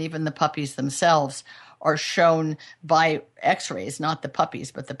grandparents and even the puppies themselves are shown by x-rays, not the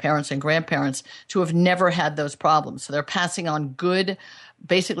puppies, but the parents and grandparents, to have never had those problems. So they're passing on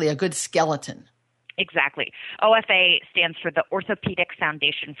basically a good skeleton. Exactly. OFA stands for the Orthopedic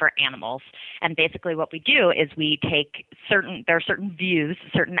Foundation for Animals. And basically what we do is we take there are certain views,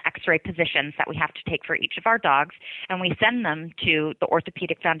 certain x-ray positions that we have to take for each of our dogs, and we send them to the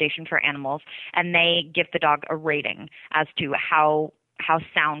Orthopedic Foundation for Animals, and they give the dog a rating as to how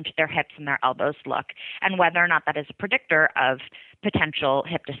sound their hips and their elbows look, and whether or not that is a predictor of potential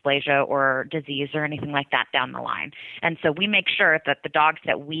hip dysplasia or disease or anything like that down the line. And so we make sure that the dogs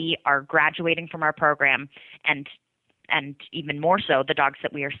that we are graduating from our program, and even more so the dogs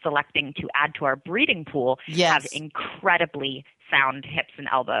that we are selecting to add to our breeding pool, have incredibly sound hips and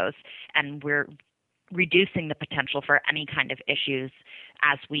elbows, and we're reducing the potential for any kind of issues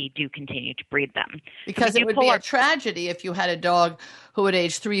as we do continue to breed them. Because it would be a tragedy if you had a dog who at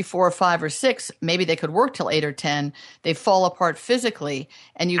age 3, 4, 5, or 6, maybe they could work till 8 or 10, they fall apart physically,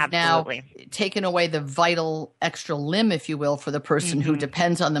 and you've now taken away the vital extra limb, if you will, for the person who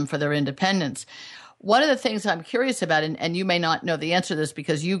depends on them for their independence. One of the things I'm curious about, and you may not know the answer to this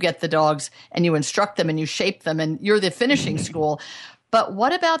because you get the dogs and you instruct them and you shape them and you're the finishing school, but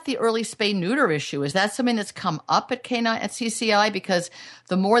what about the early spay-neuter issue? Is that something that's come up at CCI? Because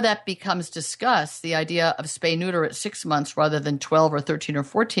the more that becomes discussed, the idea of spay-neuter at 6 months rather than 12 or 13 or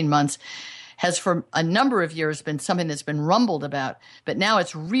 14 months has for a number of years been something that's been rumbled about. But now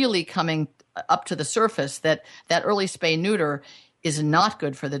it's really coming up to the surface that early spay-neuter is not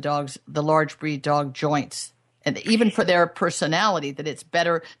good for the dogs, the large breed dog joints. And even for their personality, that it's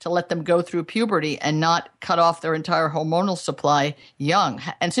better to let them go through puberty and not cut off their entire hormonal supply young.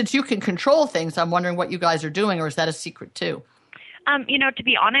 And since you can control things, I'm wondering what you guys are doing, or is that a secret too? To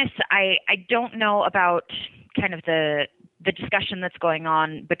be honest, I don't know about kind of the discussion that's going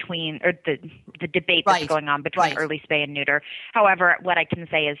on between, or the debate that's going on between early spay and neuter. However, what I can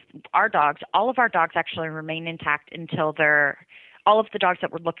say is all of our dogs actually remain intact until all of the dogs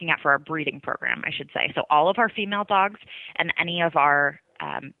that we're looking at for our breeding program, I should say. So all of our female dogs and any of our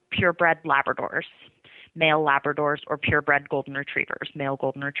purebred Labradors, male Labradors, or purebred Golden Retrievers, male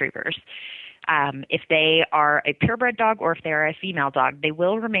Golden Retrievers. If they are a purebred dog or if they are a female dog, they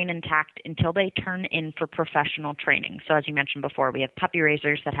will remain intact until they turn in for professional training. So as you mentioned before, we have puppy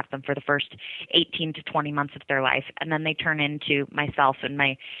raisers that have them for the first 18 to 20 months of their life, and then they turn into myself and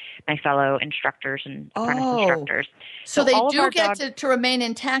my fellow instructors and apprentice instructors. So they do get to remain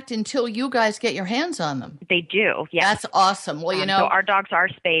intact until you guys get your hands on them. They do, yes. That's awesome. Well, so our dogs are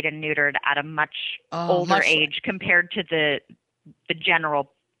spayed and neutered at a much older age compared to the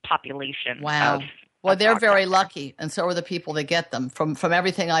general population. Wow. Well, they're very lucky, and so are the people that get them. From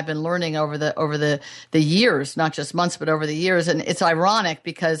everything I've been learning over the years, not just months, but over the years. And it's ironic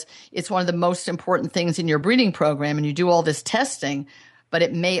because it's one of the most important things in your breeding program, and you do all this testing, but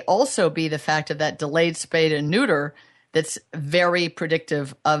it may also be the fact of that delayed spay and neuter that's very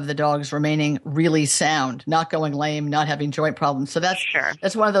predictive of the dogs remaining really sound, not going lame, not having joint problems. So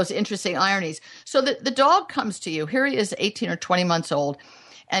that's one of those interesting ironies. So the dog comes to you. Here he is, 18 or 20 months old,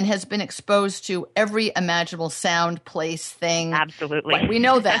 and has been exposed to every imaginable sound, place, thing. Absolutely. We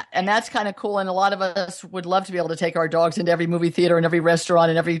know that, and that's kind of cool. And a lot of us would love to be able to take our dogs into every movie theater and every restaurant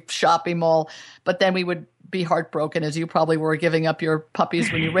and every shopping mall, but then we would be heartbroken, as you probably were, giving up your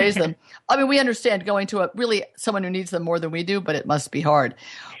puppies when you raised them. I mean, we understand going to someone who needs them more than we do, but it must be hard.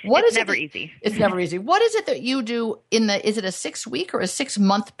 It's never easy. It's never easy. What is it that you do is it a 6-week or a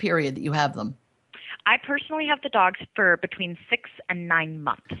 6-month period that you have them? I personally have the dogs for between 6 and 9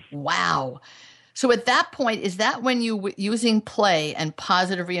 months. Wow. So at that point, is that when you, using play and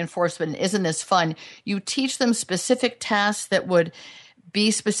positive reinforcement, and isn't this fun, you teach them specific tasks that would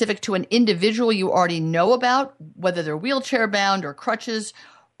be specific to an individual you already know about, whether they're wheelchair bound or crutches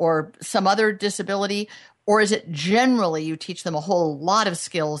or some other disability? Or is it generally you teach them a whole lot of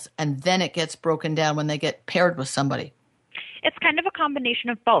skills and then it gets broken down when they get paired with somebody? It's kind of a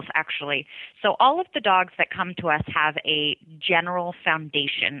combination of both, actually. So all of the dogs that come to us have a general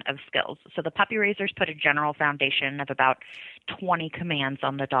foundation of skills. So the puppy raisers put a general foundation of about 20 commands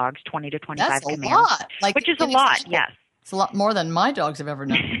on the dogs, 20 to 25 commands. That's a lot. Which is a lot, yes. It's a lot more than my dogs have ever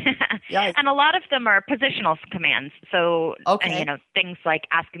known. Yeah. And a lot of them are positional commands. So, things like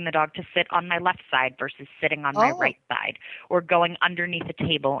asking the dog to sit on my left side versus sitting on my right side, or going underneath a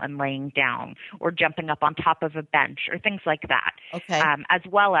table and laying down, or jumping up on top of a bench, or things like that. Okay. As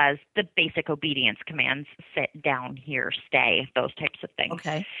well as the basic obedience commands, sit, down, here, stay, those types of things.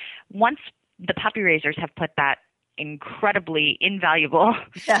 Okay. Once the puppy raisers have put that incredibly invaluable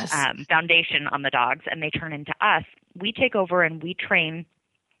foundation on the dogs and they turn into us, we take over and we train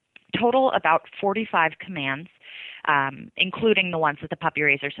total about 45 commands, including the ones that the puppy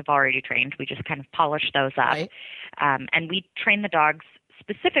raisers have already trained. We just kind of polish those up. Right. And we train the dogs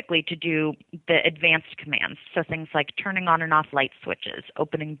specifically to do the advanced commands. So things like turning on and off light switches,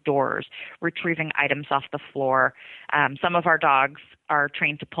 opening doors, retrieving items off the floor. Some of our dogs are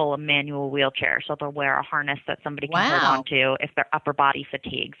trained to pull a manual wheelchair, so they'll wear a harness that somebody can hold on to if their upper body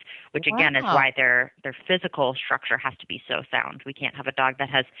fatigues, which again is why their physical structure has to be so sound. We can't have a dog that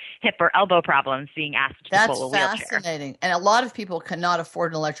has hip or elbow problems being asked to pull a wheelchair. That's fascinating. And a lot of people cannot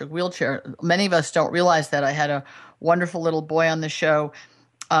afford an electric wheelchair. Many of us don't realize that. I had a wonderful little boy on the show.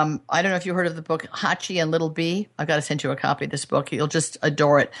 I don't know if you heard of the book Hachi and Little Bee. I've got to send you a copy of this book. You'll just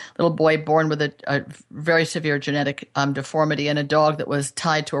adore it. Little boy born with a very severe genetic deformity, and a dog that was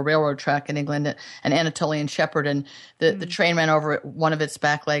tied to a railroad track in England, an Anatolian Shepherd, and the train ran over one of its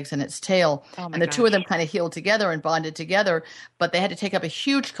back legs and its tail. And the two of them kind of healed together and bonded together, but they had to take up a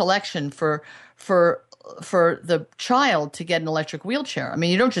huge collection for the child to get an electric wheelchair. I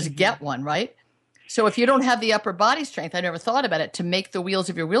mean, you don't just get one, right? So if you don't have the upper body strength, I never thought about it, to make the wheels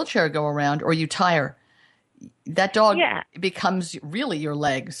of your wheelchair go around, or you tire, that dog becomes really your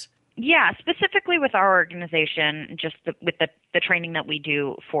legs. Yeah, specifically with our organization, just with the training that we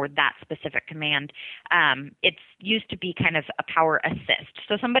do for that specific command, it's used to be kind of a power assist.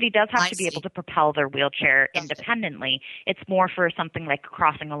 So somebody does have to be able to propel their wheelchair independently. It's more for something like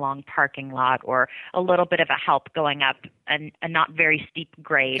crossing a long parking lot, or a little bit of a help going up a not very steep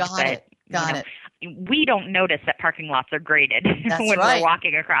grade. Got it. We don't notice that parking lots are graded when we're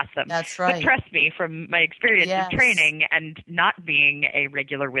walking across them. That's right. But trust me, from my experience in training and not being a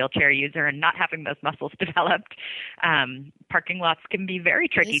regular wheelchair user and not having those muscles developed, parking lots can be very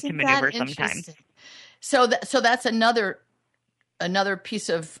tricky to maneuver sometimes. So that's another piece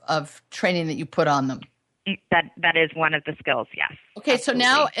of training that you put on them. That is one of the skills, yes. Okay, absolutely.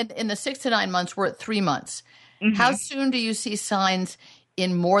 So now in the 6 to 9 months, we're at 3 months. Mm-hmm. How soon do you see signs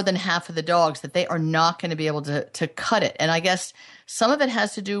in more than half of the dogs that they are not going to be able to cut it? And I guess some of it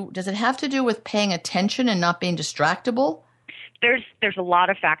does it have to do with paying attention and not being distractible? There's a lot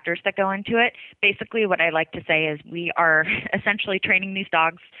of factors that go into it. Basically, what I like to say is we are essentially training these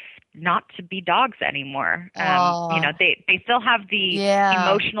dogs not to be dogs anymore. They still have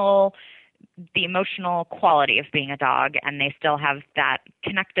the emotional quality of being a dog, and they still have that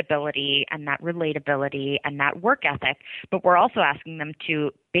connectability and that relatability and that work ethic. But we're also asking them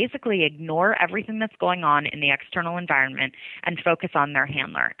to basically ignore everything that's going on in the external environment and focus on their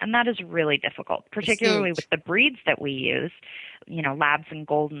handler. And that is really difficult, particularly with the breeds that we use. Labs and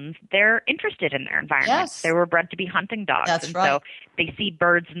Goldens, they're interested in their environment. Yes. They were bred to be hunting dogs. That's right. So they see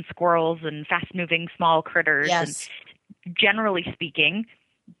birds and squirrels and fast-moving small critters. Yes. And generally speaking,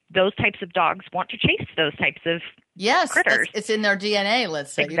 those types of dogs want to chase those types of critters. It's in their DNA,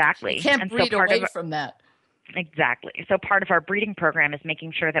 let's say. Exactly. You can't breed away from that. Exactly. So part of our breeding program is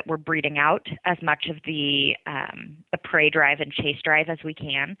making sure that we're breeding out as much of the prey drive and chase drive as we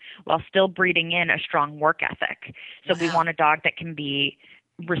can, while still breeding in a strong work ethic. So we want a dog that can be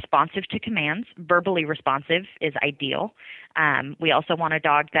responsive to commands. Verbally responsive is ideal. We also want a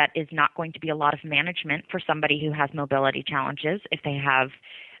dog that is not going to be a lot of management for somebody who has mobility challenges. If they have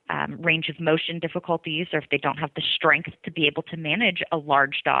range of motion difficulties, or if they don't have the strength to be able to manage a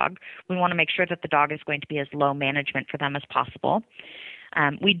large dog, we want to make sure that the dog is going to be as low management for them as possible.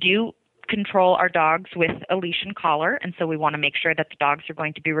 We do control our dogs with a leash and collar, and so we want to make sure that the dogs are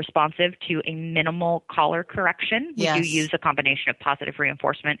going to be responsive to a minimal collar correction. We do use a combination of positive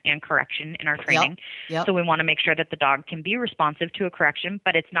reinforcement and correction in our training. Yep. So we want to make sure that the dog can be responsive to a correction,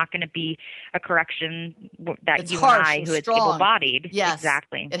 but it's not going to be a correction that it's you harsh and I, who is able-bodied. Yes,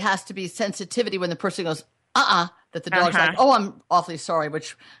 exactly. It has to be sensitivity when the person goes, that the dog's like, oh, I'm awfully sorry,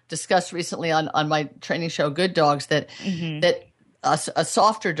 which discussed recently on my training show, Good Dogs, that a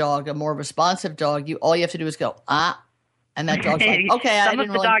softer dog, a more responsive dog, all you have to do is go, and that dog's like, okay, Some of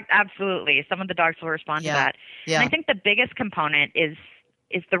the dogs, absolutely. Some of the dogs will respond to that. Yeah. And I think the biggest component is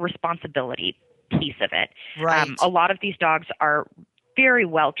the responsibility piece of it. Right. A lot of these dogs are very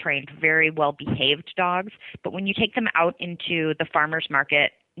well trained, very well behaved dogs, but when you take them out into the farmer's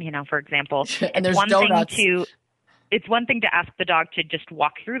market, for example, and there's donuts. It's one thing to ask the dog to just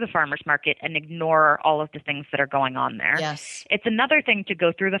walk through the farmer's market and ignore all of the things that are going on there. Yes. It's another thing to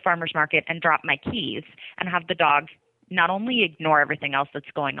go through the farmer's market and drop my keys and have the dog not only ignore everything else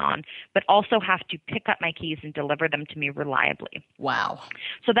that's going on, but also have to pick up my keys and deliver them to me reliably. Wow.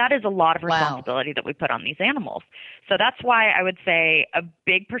 So that is a lot of responsibility that we put on these animals. So that's why I would say a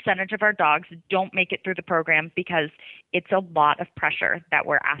big percentage of our dogs don't make it through the program, because it's a lot of pressure that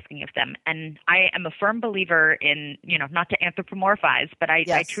we're asking of them. And I am a firm believer in, not to anthropomorphize, but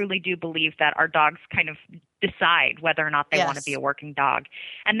I truly do believe that our dogs kind of decide whether or not they want to be a working dog.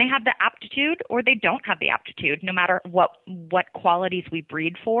 And they have the aptitude or they don't have the aptitude. No matter what qualities we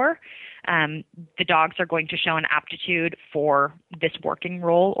breed for, the dogs are going to show an aptitude for this working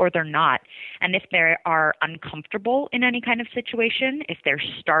role or they're not. And if they are uncomfortable in any kind of situation, if they're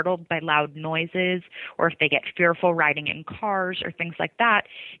startled by loud noises, or if they get fearful riding in cars or things like that,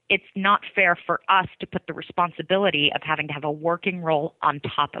 it's not fair for us to put the responsibility of having to have a working role on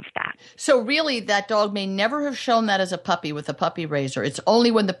top of that. So really, that dog may never have shown that as a puppy with a puppy raiser. It's only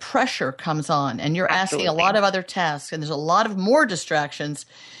when the pressure comes on and you're asking a lot of other tasks and there's a lot of more distractions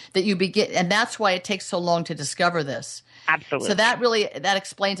that you begin, and that's why it takes so long to discover this. Absolutely. So that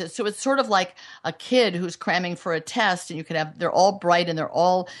explains it. So it's sort of like a kid who's cramming for a test, and you can have, they're all bright and they're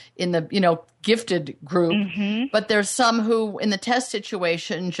all in the, gifted group, but there's some who in the test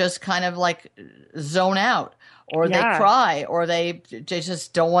situation just kind of like zone out, or they cry, or they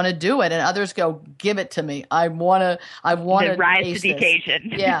just don't want to do it, and others go, "Give it to me. I want to rise to the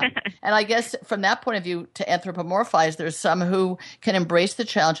occasion." Yeah, and I guess from that point of view, to anthropomorphize, there's some who can embrace the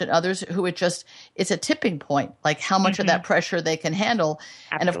challenge, and others who it's a tipping point, like how much of that pressure they can handle.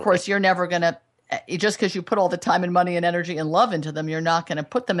 Absolutely. And of course, you're never going to. Just because you put all the time and money and energy and love into them, you're not going to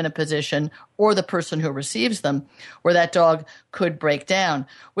put them in a position, or the person who receives them, where that dog could break down.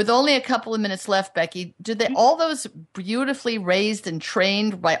 With only a couple of minutes left, Becky, all those beautifully raised and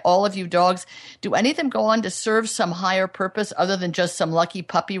trained by all of you dogs, do any of them go on to serve some higher purpose other than just some lucky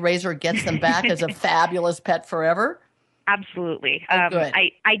puppy raiser gets them back as a fabulous pet forever? Absolutely. Good.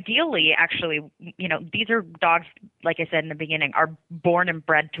 Ideally, actually, these are dogs, like I said in the beginning, are born and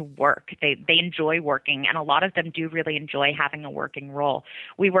bred to work. They enjoy working, and a lot of them do really enjoy having a working role.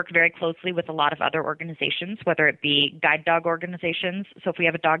 We work very closely with a lot of other organizations, whether it be guide dog organizations. So if we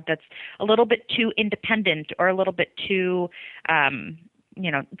have a dog that's a little bit too independent or a little bit too,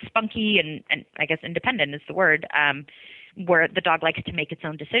 spunky and I guess independent is the word, where the dog likes to make its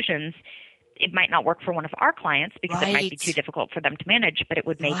own decisions, it might not work for one of our clients because it might be too difficult for them to manage, but it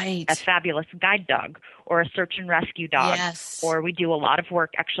would make a fabulous guide dog or a search and rescue dog. Yes. Or we do a lot of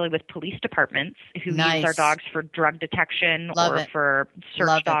work actually with police departments who use our dogs for drug detection for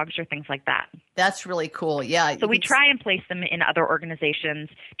search dogs or things like that. That's really cool. Yeah. So we try and place them in other organizations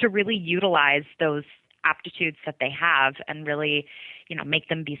to really utilize those aptitudes that they have and really, make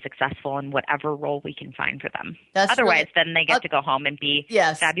them be successful in whatever role we can find for them. Otherwise, then they get to go home and be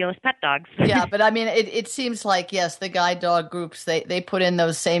fabulous pet dogs. Yeah, but I mean, it seems like, yes, the guide dog groups, they put in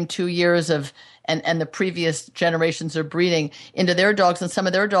those same 2 years of and the previous generations of breeding into their dogs, and some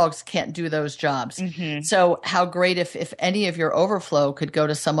of their dogs can't do those jobs. So how great if any of your overflow could go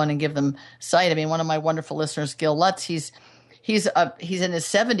to someone and give them sight. I mean, one of my wonderful listeners, Gil Lutz, he's in his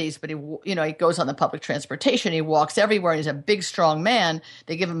 70s, but he goes on the public transportation. He walks everywhere. And he's a big, strong man.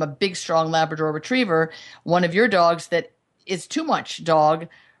 They give him a big, strong Labrador Retriever. One of your dogs that is too much dog,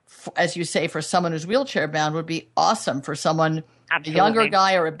 as you say, for someone who's wheelchair bound would be awesome for someone, a younger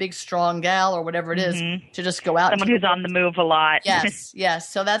guy or a big, strong gal or whatever it is, to just go out. Someone who's on the move a lot. Yes.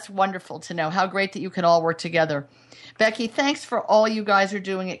 So that's wonderful to know. How great that you can all work together. Becky, thanks for all you guys are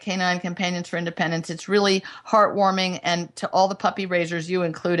doing at Canine Companions for Independence. It's really heartwarming, and to all the puppy raisers, you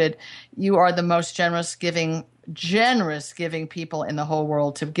included, you are the most generous giving people in the whole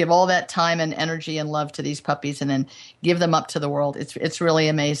world, to give all that time and energy and love to these puppies and then give them up to the world. It's really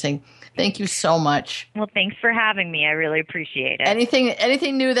amazing. Thank you so much. Well, thanks for having me. I really appreciate it.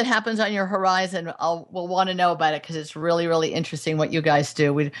 Anything new that happens on your horizon, we'll want to know about it, because it's really, really interesting what you guys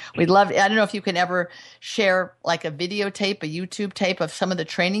do. We'd love. I don't know if you can ever share like a videotape, a YouTube tape of some of the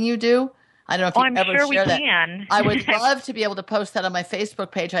training you do. I don't know if you ever share that. Can. I would love to be able to post that on my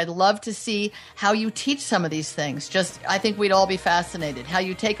Facebook page. I'd love to see how you teach some of these things. I think we'd all be fascinated. How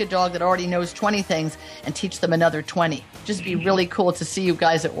you take a dog that already knows 20 things and teach them another 20. Just be really cool to see you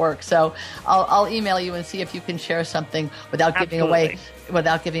guys at work. So I'll email you and see if you can share something without giving away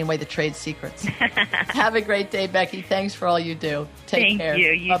the trade secrets. Have a great day, Becky. Thanks for all you do. Take care. Thank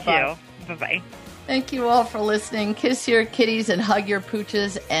you. You too. Bye-bye. Thank you all for listening. Kiss your kitties and hug your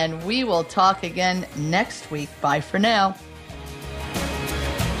pooches, and we will talk again next week. Bye for now.